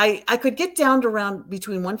I could get down to around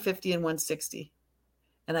between 150 and 160,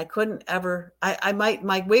 and I couldn't ever.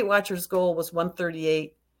 My Weight Watchers goal was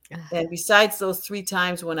 138, and besides those 3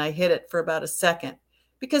 times when I hit it for about a second,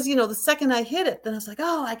 because the second I hit it, then I was like,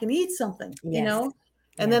 oh, I can eat something, Yes.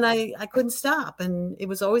 and Yes. then I couldn't stop, and it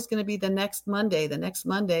was always going to be the next Monday, and the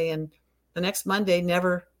next Monday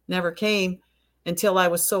never came until I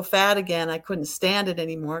was so fat again I couldn't stand it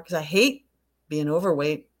anymore, because I hate being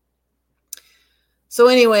overweight. So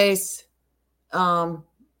anyways,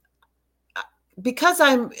 because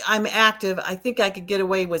I'm active, I think I could get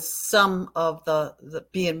away with some of the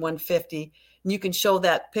being 150. And you can show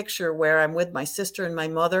that picture where I'm with my sister and my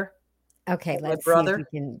mother. Okay, and my let's see if we brother.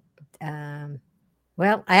 can.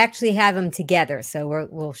 Well, I actually have them together, so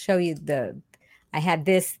we'll show you I had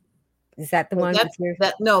this Is that the Well, one with your?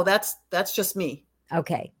 no, that's just me.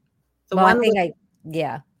 Okay. The Well, I one think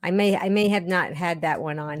with, I may have not had that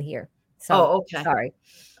one on here. So oh, okay. sorry.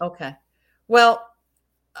 Okay. Well,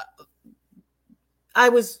 I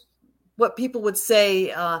was, what people would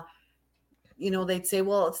say, they'd say,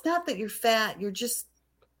 well, it's not that you're fat. You're just,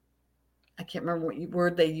 I can't remember what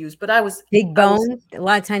word they used, but Big bone. A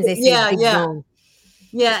lot of times they say yeah, big yeah, bone.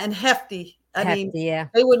 yeah. And hefty. I mean, Hefty, yeah.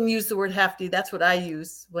 they wouldn't use the word hefty. That's what I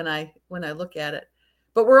use when I look at it,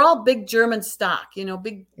 but we're all big German stock,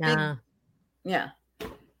 big, yeah.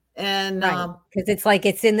 And, Right. Because it's like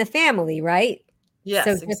it's in the family, right? So yes,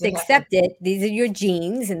 just exactly. accept it. These are your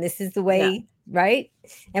genes and this is the Yeah. way, right?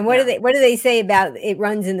 And what do they say about it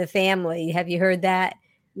runs in the family? Have you heard that?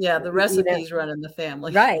 Yeah, the recipes run in the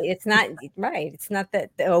family. Right. It's not right. It's not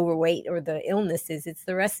that the overweight or the illnesses, it's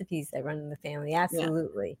the recipes that run in the family.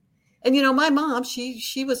 Absolutely. And my mom,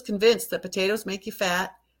 she was convinced that potatoes make you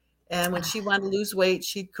fat. And when she wanted to lose weight,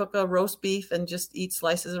 she'd cook a roast beef and just eat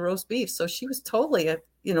slices of roast beef. So she was totally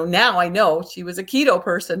now I know she was a keto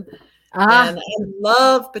person. And I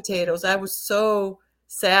love potatoes. I was so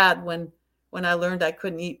sad when I learned I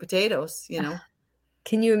couldn't eat potatoes,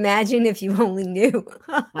 Can you imagine if you only knew?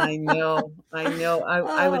 I know. I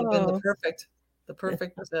would have been the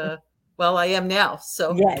perfect, well, I am now.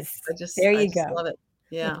 So yes, there you go. Love it.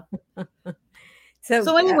 Yeah.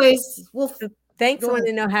 So anyways, thanks. I want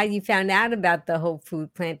to know how you found out about the whole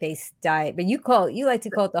food plant-based diet, but you like to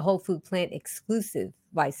call it the whole food plant exclusive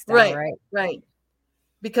lifestyle, right? Right.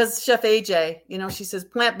 Because Chef AJ, she says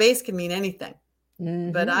plant-based can mean anything,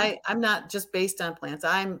 but I'm not just based on plants.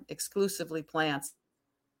 I'm exclusively plants.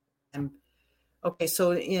 Okay.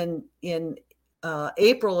 So in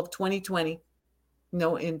April of 2020,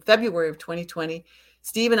 in February of 2020,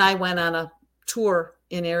 Steve and I went on a tour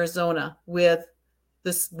in Arizona with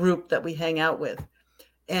this group that we hang out with.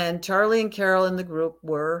 And Charlie and Carol in the group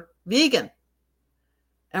were vegan.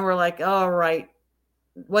 And we're like, all right,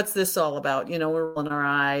 what's this all about? We're rolling our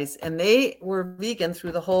eyes. And they were vegan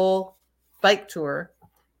through the whole bike tour.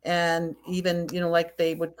 And even, like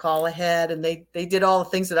they would call ahead and they did all the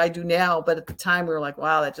things that I do now. But at the time we were like,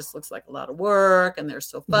 wow, that just looks like a lot of work. And they're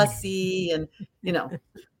so fussy and,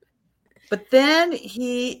 But then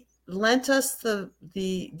he lent us the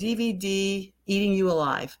DVD Eating You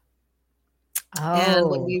Alive. Oh. And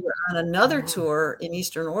when we were on another tour in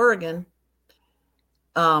Eastern Oregon,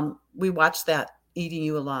 we watched that Eating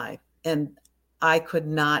You Alive. And I could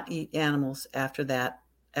not eat animals after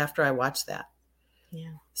I watched that.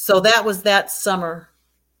 Yeah. So that was that summer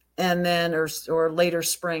and then, or later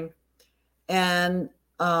spring. And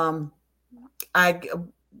I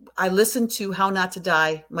listened to How Not to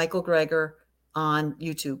Die, Michael Greger on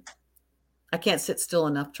YouTube. I can't sit still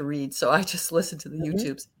enough to read, so I just listened to the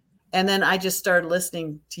YouTubes. And then I just started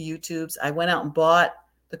listening to YouTubes. I went out and bought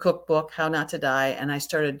the cookbook, How Not to Die, and I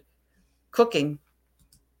started cooking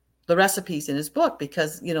the recipes in his book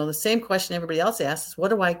because, the same question everybody else asks is, what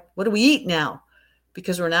do we eat now?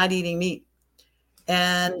 Because we're not eating meat.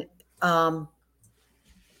 And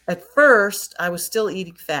at first, I was still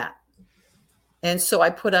eating fat. And so I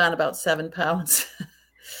put on about 7 pounds.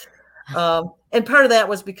 And part of that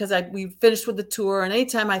was because we finished with the tour. And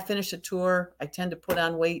anytime I finish a tour, I tend to put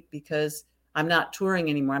on weight because I'm not touring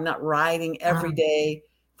anymore. I'm not riding every day,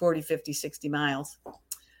 40, 50, 60 miles.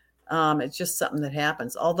 It's just something that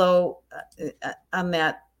happens. Although on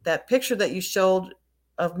that picture that you showed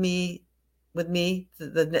of me with me,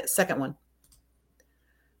 the second one,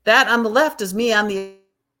 that on the left is me on the.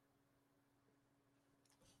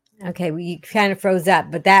 Okay, well, you kind of froze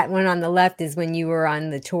up, but that one on the left is when you were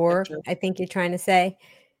on the tour, I think you're trying to say.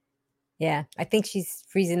 Yeah, I think she's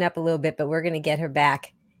freezing up a little bit, but we're going to get her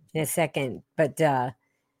back in a second. But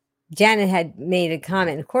Janet had made a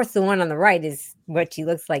comment. Of course, the one on the right is what she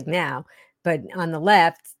looks like now. But on the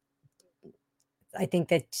left, I think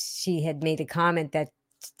that she had made a comment that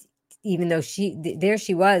even though there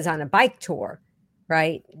she was on a bike tour,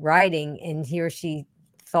 right, riding, and here she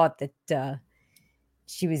thought that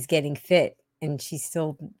she was getting fit, and she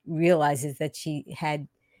still realizes that she had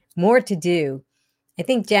more to do. I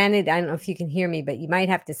think, Janet, I don't know if you can hear me, but you might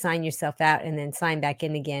have to sign yourself out and then sign back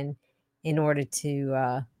in again in order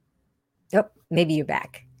to, maybe you're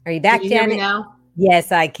back. Are you back, Can you Janet? hear me now?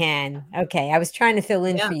 Yes, I can. Okay. I was trying to fill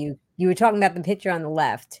in for you. You were talking about the picture on the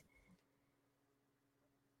left.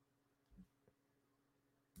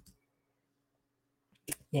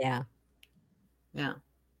 Yeah. Yeah.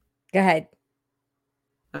 Go ahead.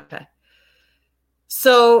 Okay.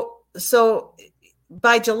 So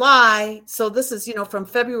by July, so this is, from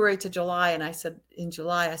February to July. And in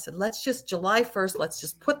July, I said, let's just July 1st, let's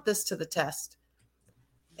just put this to the test.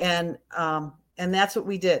 And that's what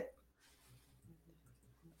we did.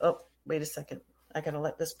 Oh, wait a second. I got to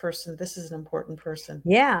let this person, this is an important person.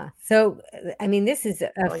 Yeah. So, I mean, this is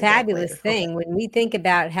a Call you back fabulous later. thing Okay. when we think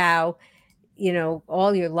about how,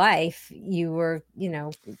 all your life you were,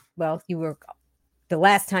 well, you were, the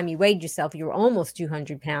last time you weighed yourself, you were almost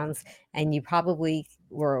 200 pounds, and you probably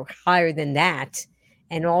were higher than that,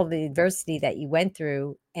 and all the adversity that you went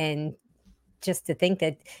through. And just to think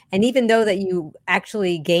that, and even though that you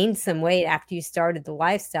actually gained some weight after you started the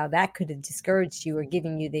lifestyle, that could have discouraged you or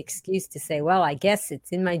given you the excuse to say, well, I guess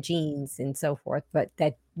it's in my genes and so forth. But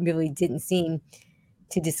that really didn't seem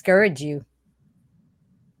to discourage you.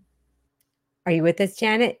 Are you with us,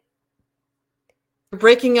 Janet? You're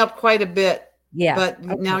breaking up quite a bit. Yeah. But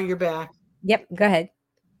Okay. now you're back. Yep. Go ahead.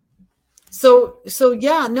 So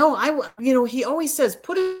yeah, no, he always says,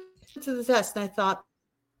 put it to the test. And I thought,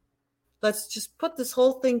 let's just put this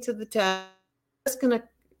whole thing to the test. It's going to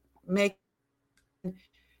make,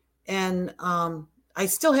 and I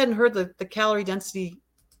still hadn't heard the calorie density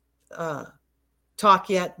talk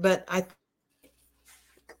yet, but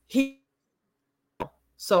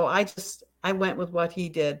so I went with what he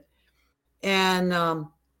did. And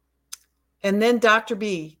then Dr.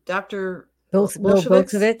 Bill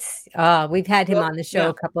Bolshevitz. We've had him on the show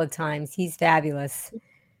a couple of times. He's fabulous.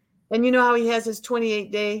 And you know how he has his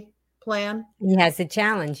 28-day plan? He has a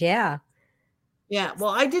challenge. Yeah. Yeah. Well,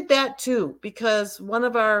 I did that too, because one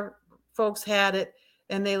of our folks had it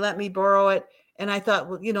and they let me borrow it. And I thought,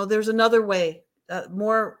 well, there's another way,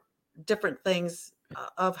 more different things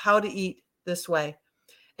of how to eat this way.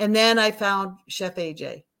 And then I found Chef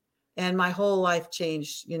AJ. And my whole life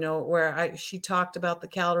changed, where she talked about the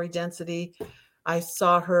calorie density. I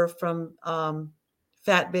saw her from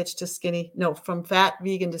fat vegan to skinny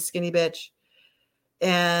bitch.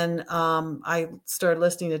 And I started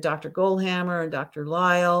listening to Dr. Goldhammer and Dr.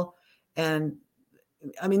 Lyle. And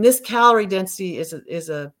I mean, this calorie density is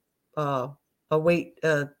a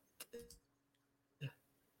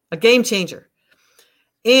game changer.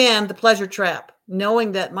 And the pleasure trap,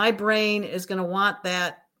 knowing that my brain is going to want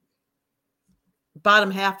that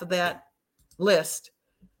bottom half of that list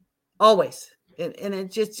always, and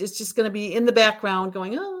it's just going to be in the background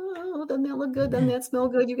going, oh, doesn't that look good, doesn't that smell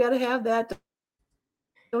good, you got to have that,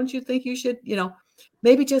 don't you think you should,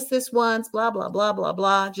 maybe just this once, blah blah blah blah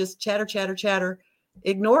blah, just chatter,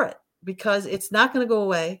 ignore it, because it's not going to go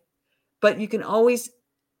away. But you can always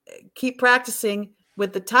keep practicing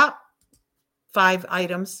with the top 5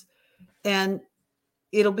 items, and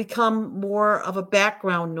it'll become more of a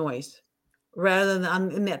background noise rather than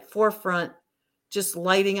I'm in that forefront, just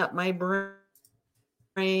lighting up my brain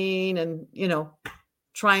and,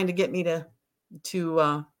 trying to get me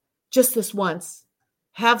to just this once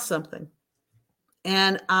have something.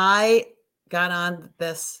 And I got on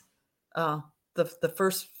this, the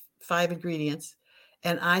first 5 ingredients,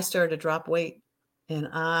 and I started to drop weight, and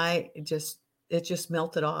it just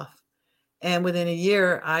melted off. And within a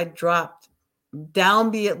year, I dropped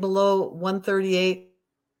down below 138.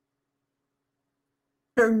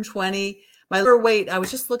 120. My lower weight, I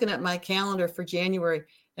was just looking at my calendar for January,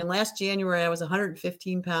 and last January I was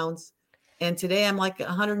 115 pounds, and today I'm like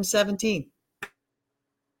 117.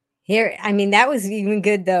 Here, I mean, that was even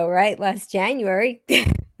good though, right? Last January.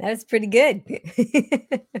 That was pretty good.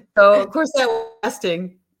 So of course that was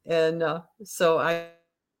lasting, and so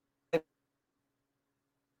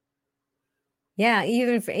yeah,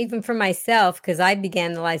 even for myself, because I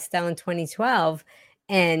began the lifestyle in 2012,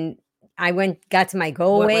 and I got to my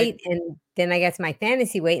goal weight, and then I got to my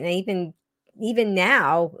fantasy weight, and even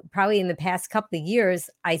now, probably in the past couple of years,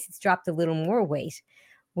 I dropped a little more weight,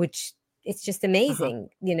 which it's just amazing.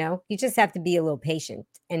 You just have to be a little patient,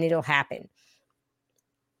 and it'll happen.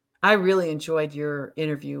 I really enjoyed your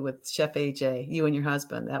interview with Chef AJ, you and your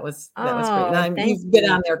husband. That was great. You've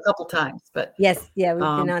been on there a couple times, but yes, yeah, we've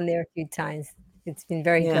been on there a few times. It's been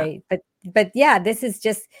very great, but yeah, this is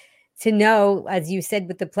just to know, as you said,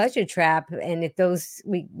 with the pleasure trap. And if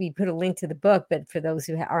we put a link to the book, but for those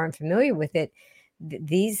who aren't familiar with it,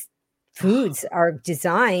 these foods are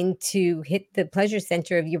designed to hit the pleasure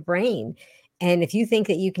center of your brain. And if you think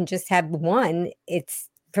that you can just have one,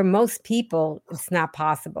 for most people, it's not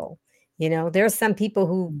possible. There are some people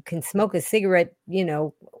who can smoke a cigarette,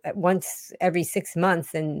 once every 6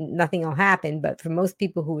 months and nothing will happen. But for most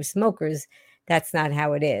people who are smokers, that's not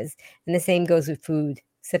how it is. And the same goes with food,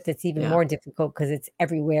 except it's even more difficult because it's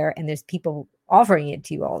everywhere and there's people offering it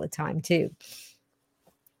to you all the time too.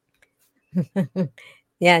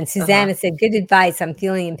 Yeah. And Susanna said, good advice. I'm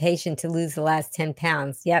feeling impatient to lose the last 10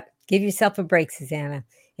 pounds. Yep. Give yourself a break, Susanna.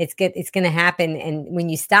 It's going to happen. And when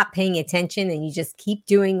you stop paying attention and you just keep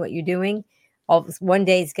doing what you're doing, one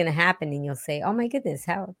day it's going to happen, and you'll say, "Oh my goodness,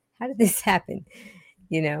 how did this happen?"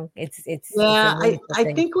 It's a Yeah, wonderful I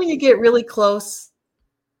thing. think when you get really close,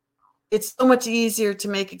 it's so much easier to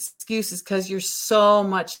make excuses because you're so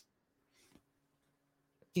much.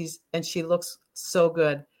 And she looks so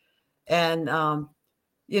good. And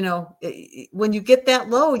when you get that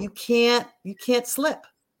low, you can't slip.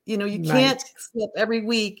 You can't Right. slip every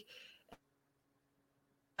week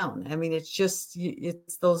down. I mean,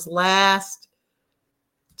 it's those last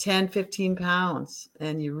 10, 15 pounds.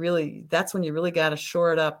 And that's when you really got to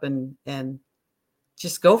shore it up and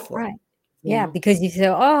just go for it. Right. Yeah, because you say,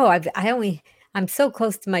 "Oh, I'm so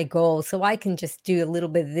close to my goal, so I can just do a little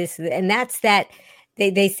bit of this," and that's that.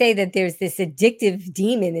 They say that there's this addictive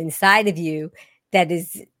demon inside of you that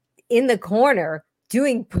is in the corner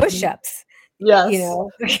doing Mhm. push-ups, you Yes. know?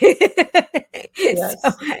 So,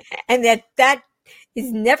 Yes. and that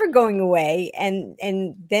is never going away, and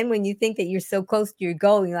then when you think that you're so close to your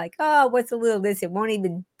goal, you're like, "Oh, what's a little this?"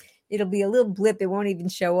 It'll be a little blip, it won't even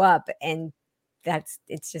show up, and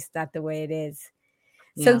it's just not the way it is.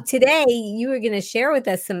 So Yeah. today you were going to share with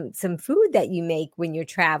us some food that you make when you're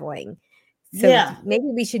traveling. So Yeah. maybe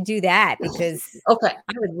we should do that because Okay.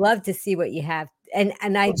 I would love to see what you have. And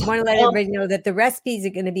I want to let Well, everybody know that the recipes are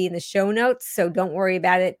going to be in the show notes, so don't worry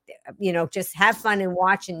about it. Just have fun and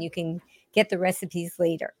watch, and you can get the recipes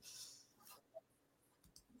later.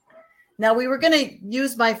 now we were going to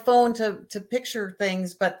use my phone to picture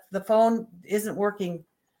things, but the phone isn't working.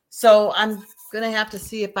 So I'm going to have to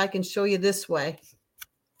see if I can show you this way.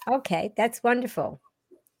 Okay, that's wonderful.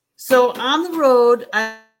 So on the road,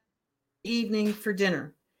 evening for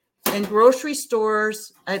dinner. In grocery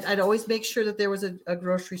stores, I'd always make sure that there was a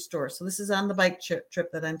grocery store. So this is on the bike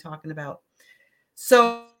trip that I'm talking about.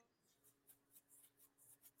 So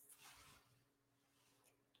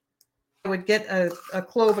I would get a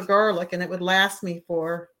clove of garlic, and it would last me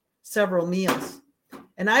for several meals.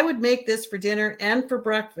 And I would make this for dinner and for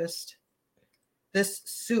breakfast, this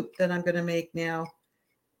soup that I'm going to make now.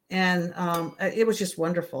 And it was just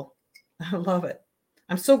wonderful. I love it.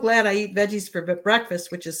 I'm so glad I eat veggies for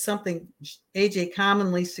breakfast, which is something AJ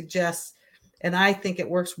commonly suggests. And I think it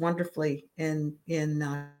works wonderfully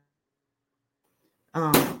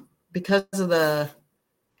because of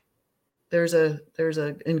there's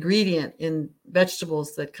a ingredient in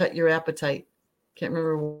vegetables that cut your appetite. Can't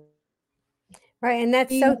remember. Right, and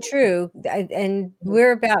that's so true. And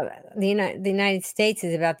we're about the United States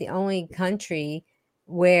is about the only country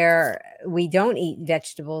where we don't eat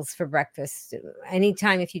vegetables for breakfast.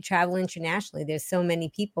 Anytime if you travel internationally, there's so many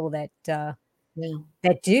people Yeah,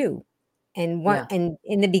 that do. yeah. And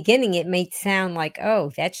in the beginning, it may sound like, oh,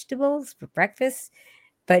 vegetables for breakfast,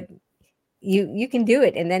 but you can do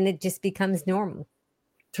it, and then it just becomes normal.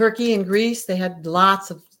 Turkey and Greece, they had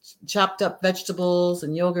lots of chopped up vegetables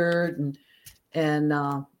and yogurt and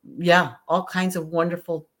yeah, all kinds of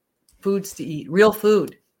wonderful foods to eat, real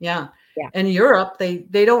food. Yeah. Yeah. And Europe, they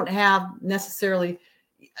don't have necessarily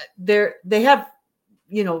they have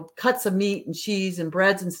cuts of meat and cheese and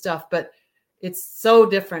breads and stuff, but it's so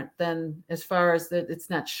different than as far as that it's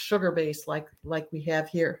not sugar based like we have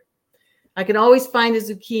here. I can always find a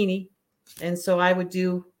zucchini, and so I would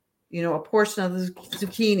do a portion of the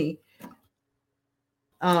zucchini.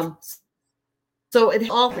 So it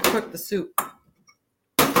all to cook the soup.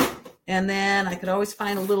 And then I could always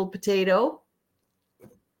find a little potato.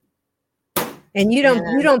 And you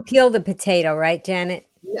don't peel the potato, right, Janet?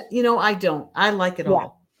 I don't. I like it Yeah.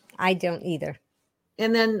 all. I don't either.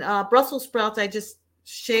 And then Brussels sprouts, I just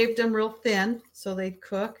shaved them real thin so they'd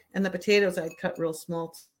cook. And the potatoes I'd cut real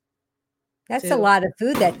small. That's a too. lot of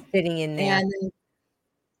food that's fitting in there. And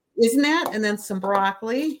isn't that? And then some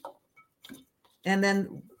broccoli. And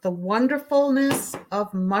then the wonderfulness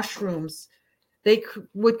of mushrooms. They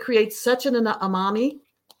would create such an umami,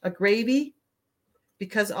 a gravy,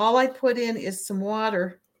 because all I put in is some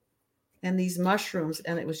water and these mushrooms,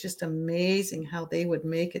 and it was just amazing how they would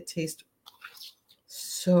make it taste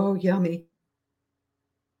so yummy.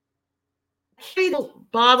 The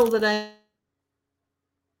bottle that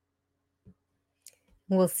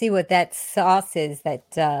We'll see what that sauce is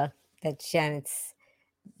that Janet's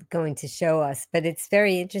going to show us, but it's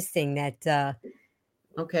very interesting that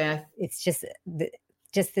okay. it's just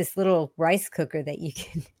this little rice cooker that you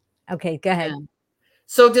can. Okay, go ahead. Yeah.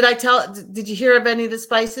 So did you hear of any of the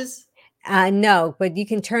spices? No, but you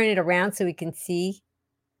can turn it around so we can see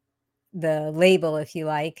the label if you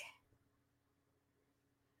like.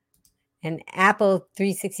 And Apple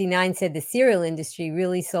 369 said the cereal industry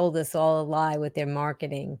really sold us all a lie with their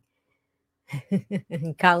marketing.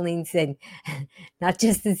 Colleen said, not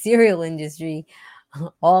just the cereal industry,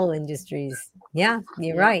 all industries. Yeah,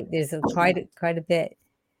 you're Yeah. right. There's quite a bit.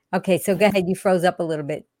 Okay, so go ahead. You froze up a little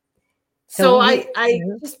bit. So So I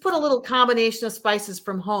Mhm, just put a little combination of spices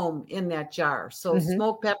from home in that jar. So mhm.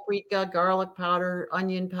 smoked paprika, garlic powder,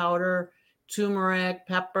 onion powder, turmeric,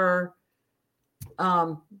 pepper.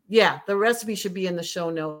 Yeah, the recipe should be in the show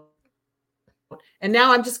note. And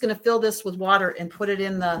now I'm just going to fill this with water and put it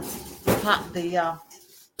in the pot, the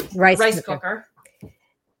Rice rice cooker. cooker.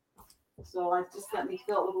 So I just let me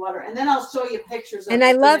fill it with water, and then I'll show you pictures of And the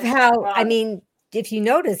I love finished how, I product. mean, if you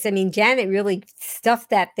notice, I mean, Janet really stuffed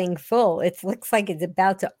that thing full. It looks like it's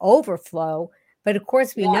about to overflow. But of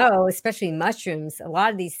course, we Yeah, know, especially mushrooms, a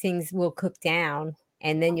lot of these things will cook down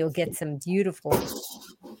and then you'll get some beautiful it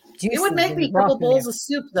would juices make in the me a broth couple in there. bowls of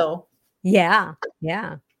soup though. Yeah,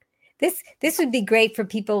 yeah. This would be great for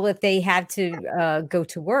people if they had to go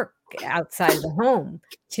to work outside of the home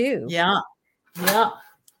too. Yeah, yeah,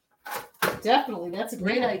 definitely. That's a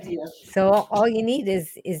great Yeah. idea. So all you need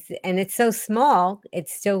is and it's so small,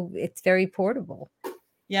 it's very portable.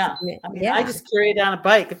 Yeah, I mean, I Yeah. just carry it on a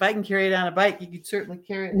bike. If I can carry it on a bike, you could certainly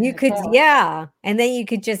carry it in You the could, car. yeah, and then you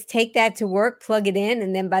could just take that to work, plug it in,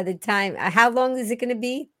 and then by the time how long is it gonna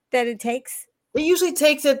be that it takes? It usually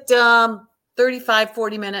takes it 35,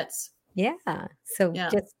 40 minutes. Yeah, so Yeah.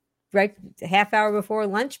 just right half hour before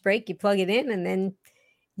lunch break, you plug it in, and then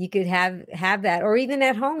you could have that, or even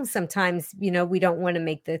at home sometimes, we don't wanna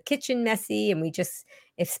make the kitchen messy, and we just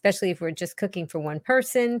especially if we're just cooking for one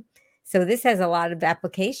person. So this has a lot of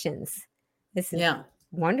applications. This is Yeah.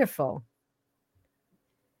 wonderful.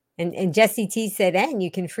 And Jessie T said, "And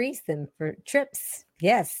you can freeze them for trips."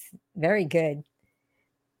 Yes, very good.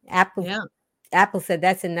 Apple Yeah. Apple said,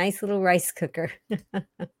 "That's a nice little rice cooker."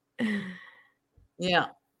 Yeah.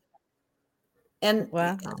 And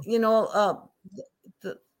Wow.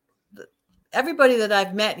 the, the everybody that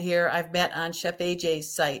I've met here, I've met on Chef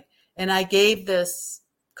AJ's site, and I gave this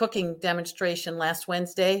cooking demonstration last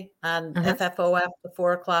Wednesday on Uh-huh. FFOF, the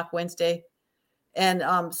 4 o'clock Wednesday, and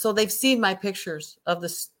so they've seen my pictures of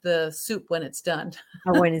the soup when it's done.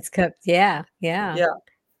 Oh, when it's cooked. Yeah, yeah. Yeah,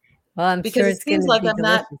 Well, I'm because sure it it's seems gonna like be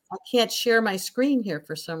delicious. I can't share my screen here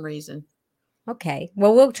for some reason. Okay.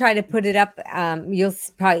 Well, we'll try to put it up, you'll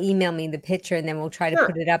probably email me the picture, and then we'll try to Sure.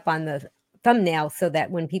 put it up on the thumbnail so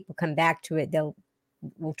that when people come back to it,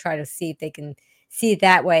 we'll try to see if they can see it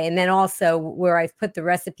that way. And then also where I've put the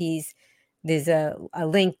recipes, there's a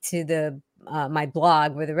link to my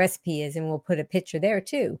blog where the recipe is, and we'll put a picture there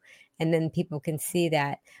too. And then people can see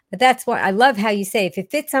that. But that's what I love how you say, if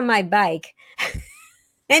it fits on my bike,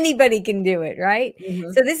 anybody can do it, right?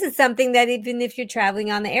 Hmm. So this is something that even if you're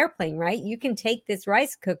traveling on the airplane, right? You can take this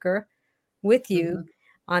rice cooker with you Hmm.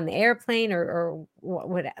 on the airplane or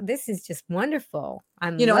what. This is just wonderful.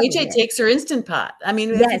 I'm loving AJ it. takes her Instant Pot. I mean,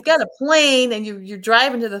 if Yes. you've got a plane and you're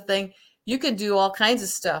driving to the thing, you can do all kinds of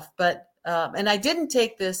stuff. But and I didn't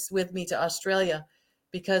take this with me to Australia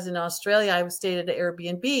because in Australia I was stayed at an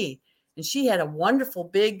Airbnb, and she had a wonderful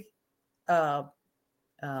big uh,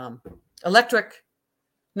 um, electric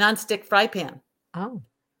nonstick fry pan. Oh,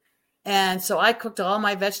 And so I cooked all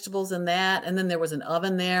my vegetables in that. And then there was an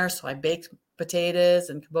oven there. So I baked potatoes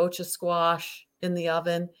and kabocha squash in the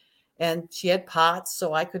oven. And she had pots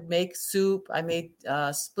so I could make soup. I made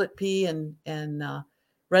split pea and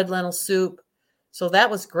red lentil soup. So that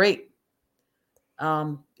was great.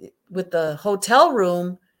 With the hotel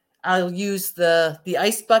room, I'll use the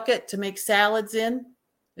ice bucket to make salads in.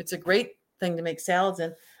 It's a great thing to make salads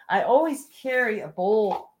in. I always carry a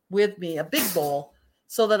bowl with me, a big bowl,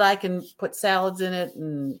 so that I can put salads in it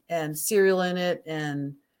and cereal in it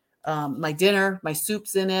and my dinner, my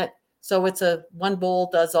soups in it. So it's a one bowl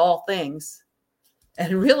does all things.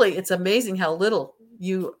 And really, it's amazing how little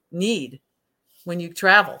you need when you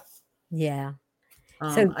travel. yeah.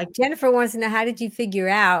 So I Jennifer wants to know, how did you figure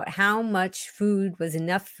out how much food was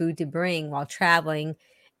enough food to bring while traveling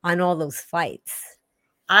on all those flights?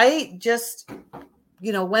 I just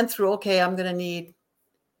went through. Okay, I'm going to need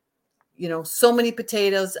so many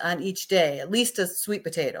potatoes on each day, at least a sweet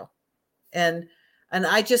potato, and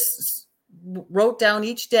I just wrote down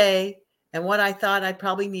each day and what I thought I'd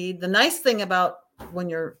probably need. The nice thing about when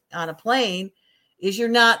you're on a plane is you're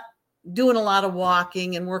not doing a lot of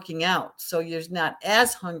walking and working out, so you're not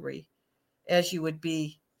as hungry as you would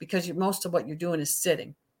be because most of what you're doing is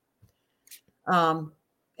sitting.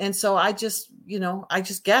 And so I just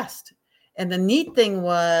guessed. And the neat thing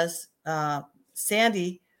was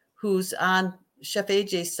Sandy, who's on Chef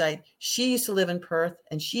AJ's site, she used to live in Perth,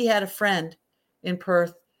 and she had a friend in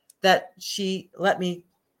Perth that she let me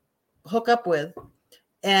hook up with.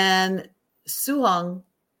 And Suhong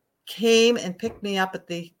came and picked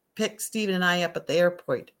Stephen and I up at the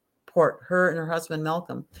airport, her and her husband,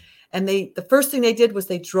 Malcolm. And the first thing they did was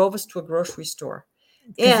they drove us to a grocery store.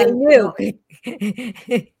 Because they And knew.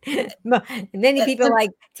 Many people are like,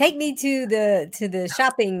 take me to the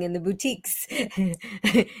shopping and the boutiques.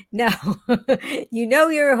 No,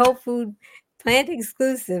 you're a Whole Food Plant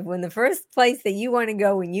exclusive when the first place that you want to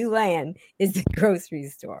go when you land is the grocery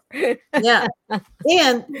store. Yeah.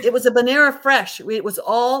 And it was a Banera Fresh. It was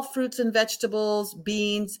all fruits and vegetables,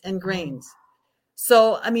 beans and grains.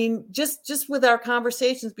 So, I mean, just with our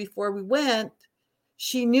conversations before we went,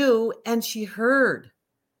 she knew and she heard.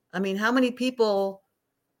 I mean, how many people,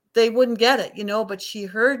 they wouldn't get it, but she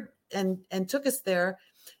heard and took us there.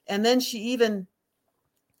 And then she even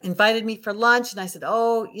invited me for lunch. And I said,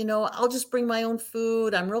 oh, I'll just bring my own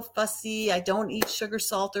food. I'm real fussy. I don't eat sugar,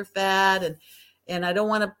 salt, or fat. And I don't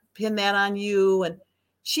want to pin that on you. And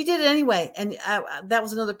she did it anyway. And that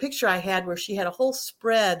was another picture I had where she had a whole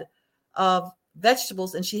spread of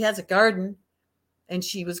vegetables, and she has a garden, and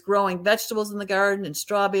she was growing vegetables in the garden and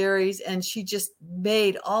strawberries, and she just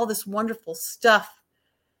made all this wonderful stuff.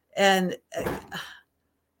 And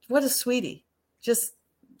what a sweetie. Just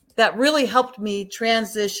that really helped me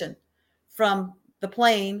transition from the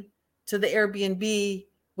plane to the Airbnb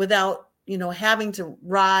without, having to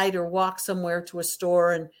ride or walk somewhere to a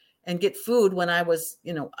store and get food when I was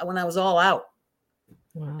all out.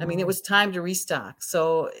 Wow. I mean, it was time to restock.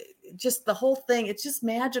 So just the whole thing, it's just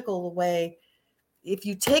magical the way, if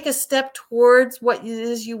you take a step towards what it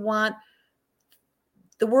is you want,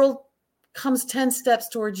 the world comes 10 steps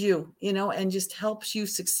towards you, and just helps you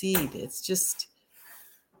succeed. It's just,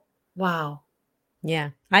 wow.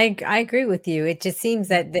 Yeah, I agree with you. It just seems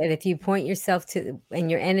that if you point yourself to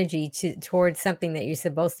and your energy towards something that you're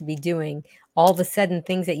supposed to be doing, all of a sudden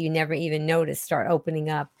things that you never even noticed start opening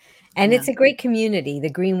up. And it's a great community. The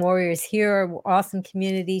Green Warriors here are awesome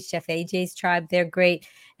community. Chef AJ's tribe, they're great.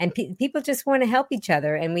 And people just want to help each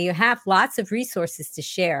other. And we have lots of resources to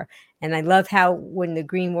share. And I love how when the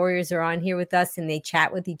Green Warriors are on here with us and they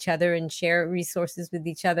chat with each other and share resources with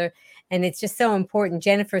each other. And it's just so important.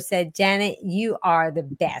 Jennifer said, Janet, you are the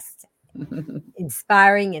best,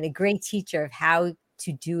 inspiring and a great teacher of how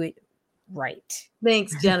to do it right.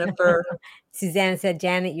 Thanks, Jennifer. Susanna said,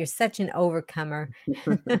 Janet, you're such an overcomer.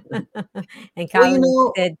 And Colleen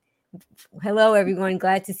said, hello, everyone.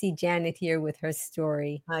 Glad to see Janet here with her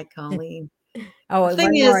story. Hi, Colleen. Oh, and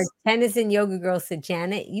one more. Tennis and Yoga Girl said,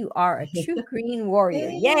 Janet, you are a true Green Warrior.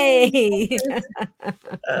 Yay!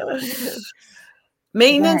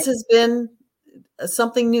 Maintenance has been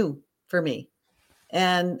something new for me.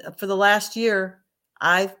 And for the last year,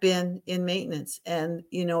 I've been in maintenance. And,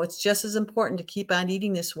 it's just as important to keep on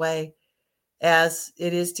eating this way as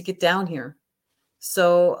it is to get down here.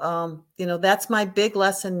 So, that's my big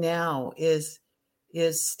lesson now is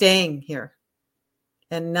staying here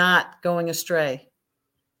and not going astray.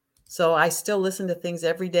 So I still listen to things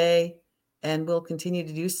every day and will continue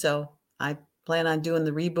to do so. I plan on doing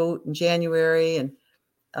the reboot in January, and,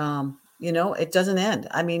 it doesn't end.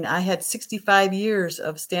 I mean, I had 65 years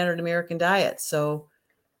of standard American diet. So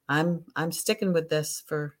I'm sticking with this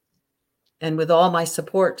and with all my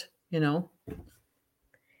support,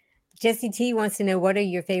 Jessie T wants to know, what are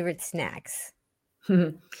your favorite snacks?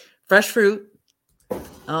 Fresh fruit.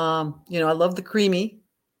 I love the creamy.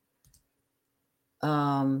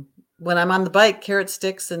 When I'm on the bike, carrot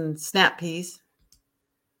sticks and snap peas.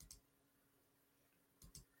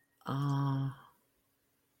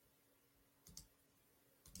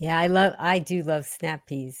 Yeah, I do love snap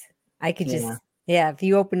peas. I could just, if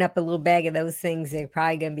you open up a little bag of those things, they're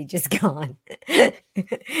probably going to be just gone. and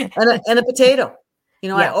a potato.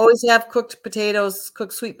 I always have cooked potatoes,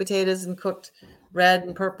 cooked sweet potatoes, and cooked red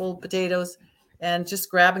and purple potatoes, and just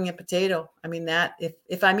grabbing a potato. I mean, that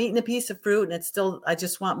if I'm eating a piece of fruit and it's still, I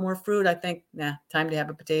just want more fruit, I think, time to have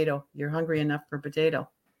a potato. You're hungry enough for a potato.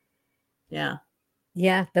 Yeah.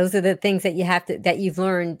 Yeah. Those are the things that that you've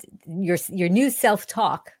learned, your new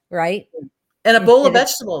self-talk, right? And a bowl of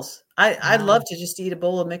vegetables. I'd love to just eat a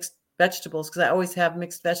bowl of mixed vegetables, because I always have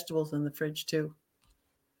mixed vegetables in the fridge too.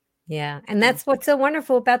 Yeah. And that's what's so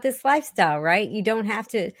wonderful about this lifestyle, right? You don't have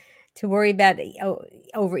to worry about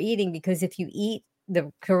overeating, because if you eat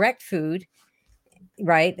the correct food,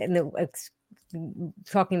 right, and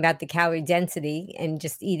talking about the calorie density and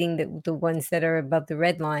just eating the ones that are above the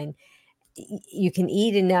red line, you can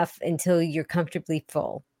eat enough until you're comfortably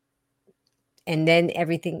full. And then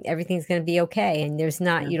everything's going to be okay. And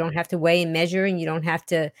you don't have to weigh and measure, and you don't have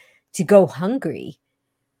to go hungry.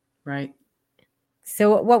 Right.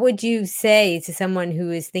 So what would you say to someone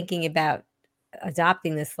who is thinking about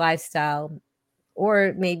adopting this lifestyle,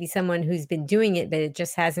 or maybe someone who's been doing it, but it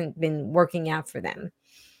just hasn't been working out for them?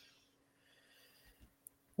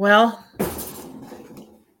 Well,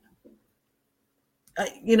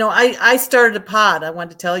 I started a pod. I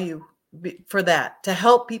wanted to tell you for that, to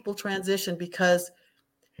help people transition, because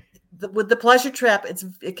with the pleasure trap,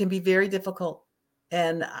 it can be very difficult.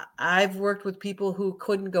 And I've worked with people who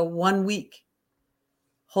couldn't go 1 week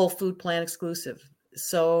whole food plan exclusive.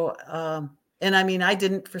 So, and I mean, I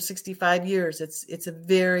didn't for 65 years. It's a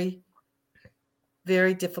very,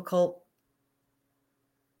 very difficult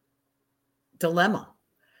dilemma.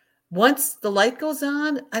 Once the light goes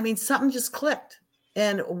on, I mean, something just clicked.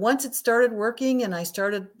 And once it started working and I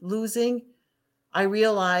started losing, I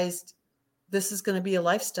realized this is going to be a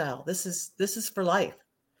lifestyle. This is for life.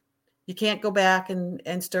 You can't go back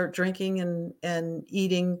and start drinking and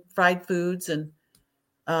eating fried foods and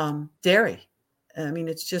dairy. I mean,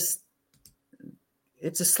 it's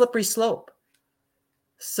a slippery slope.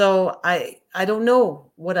 So I don't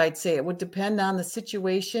know what I'd say. It would depend on the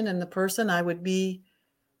situation and the person. I would be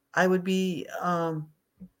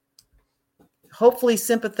hopefully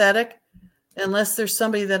sympathetic, unless there's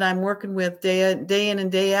somebody that I'm working with day in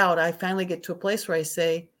and day out. I finally get to a place where I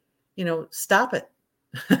say, stop it.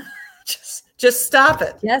 just stop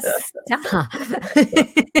it. Just stop.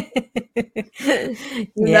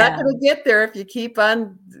 You're not going to get there if you keep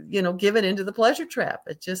on, giving into the pleasure trap.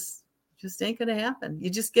 It just ain't going to happen. You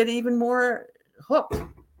just get even more hooked.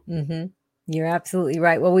 Mm-hmm. You're absolutely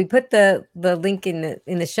right. Well, we put the link in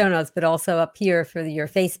the show notes, but also up here for your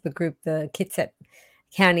Facebook group, the Kitsap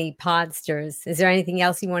County Podsters. Is there anything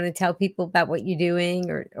else you want to tell people about what you're doing,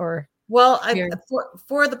 or? Well,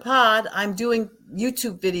 for the pod, I'm doing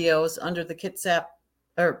YouTube videos under the Kitsap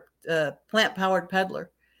or Plant Powered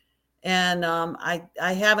Peddler. And I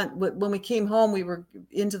haven't, when we came home, we were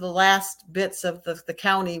into the last bits of the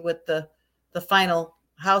county with the final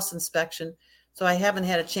house inspection. So I haven't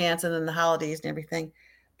had a chance, and then the holidays and everything.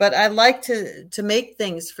 But I like to make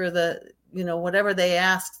things for the, whatever they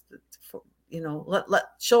ask for,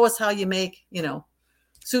 show us how you make,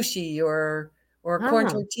 sushi or corn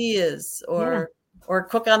tortillas or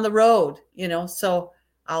cook on the road, so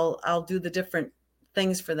I'll do the different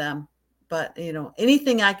things for them. But,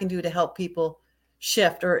 anything I can do to help people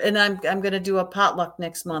shift, and I'm going to do a potluck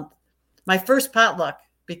next month, my first potluck,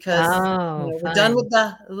 because we're done with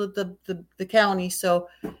the county. So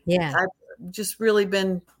I've just really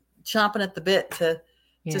been chomping at the bit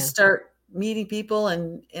to start meeting people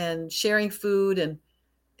and sharing food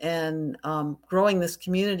and growing this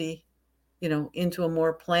community, into a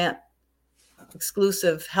more plant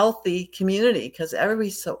exclusive, healthy community, because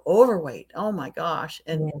everybody's so overweight. Oh my gosh.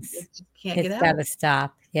 And it can't get out. It's got to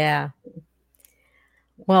stop. Yeah.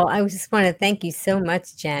 Well, I just want to thank you so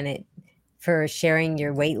much, Janet, for sharing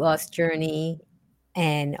your weight loss journey,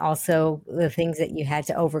 and also the things that you had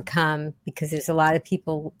to overcome, because there's a lot of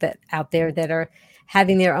people that out there that are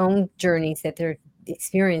having their own journeys that they're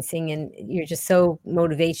experiencing, and you're just so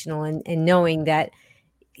motivational and knowing that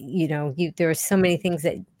there are so many things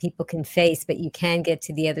that people can face, but you can get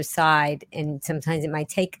to the other side, and sometimes it might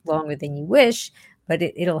take longer than you wish, but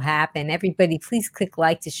it'll happen. Everybody, please click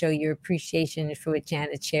like to show your appreciation for what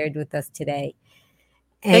Janet shared with us today.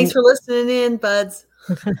 And thanks for listening in, buds.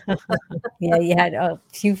 Yeah, you had a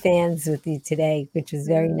few fans with you today, which was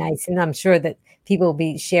very nice. And I'm sure that people will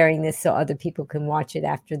be sharing this so other people can watch it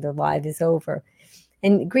after the live is over.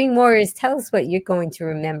 And Green Warriors, tell us what you're going to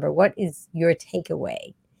remember. What is your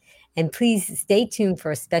takeaway? And please stay tuned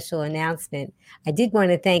for a special announcement. I did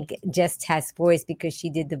want to thank Jess Has Voice, because she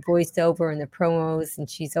did the voiceover and the promos, and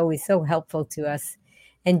she's always so helpful to us.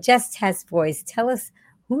 And Jess Has Voice, tell us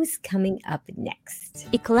who's coming up next.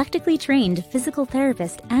 Eclectically trained physical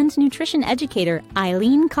therapist and nutrition educator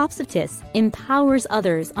Eileen Kopsiptis empowers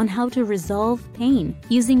others on how to resolve pain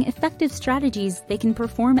using effective strategies they can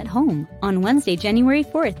perform at home on Wednesday, January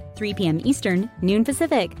 4th, 3 p.m. Eastern, noon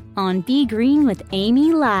Pacific, on Be Green with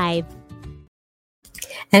Amy Live.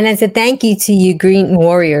 And as a thank you to you, Green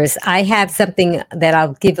Warriors, I have something that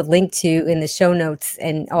I'll give a link to in the show notes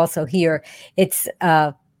and also here. It's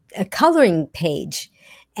a coloring page.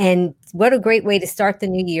 And what a great way to start the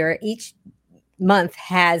new year. Each month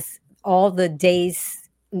has all the days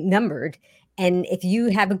numbered. And if you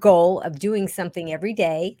have a goal of doing something every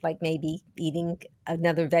day, like maybe eating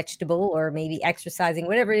another vegetable or maybe exercising,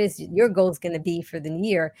 whatever it is your goal is going to be for the new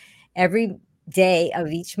year, every day of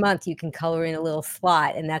each month you can color in a little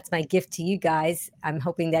slot. And that's my gift to you guys. I'm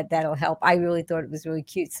hoping that that'll help. I really thought it was really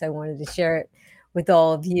cute, so I wanted to share it with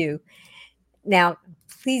all of you. Now,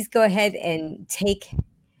 please go ahead and take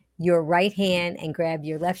your right hand and grab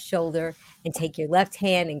your left shoulder, and take your left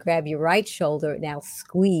hand and grab your right shoulder. Now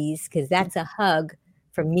squeeze, because that's a hug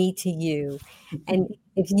from me to you. And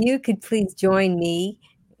if you could please join me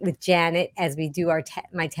with Janet as we do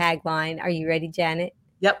my tagline. Are you ready, Janet?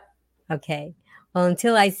 Yep. Okay. Well,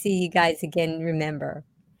 until I see you guys again, remember,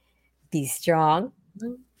 be strong,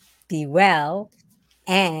 be well,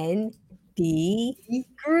 and be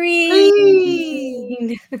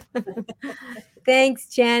green. Thanks,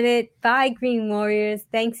 Janet. Bye, Green Warriors.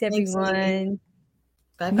 Thanks, everyone.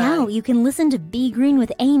 Bye-bye. Now you can listen to Be Green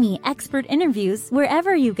with Amy expert interviews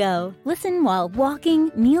wherever you go. Listen while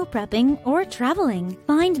walking, meal prepping, or traveling.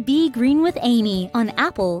 Find Be Green with Amy on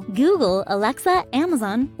Apple, Google, Alexa,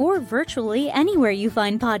 Amazon, or virtually anywhere you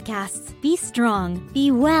find podcasts. Be strong,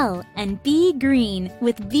 be well, and be green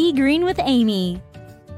with Be Green with Amy.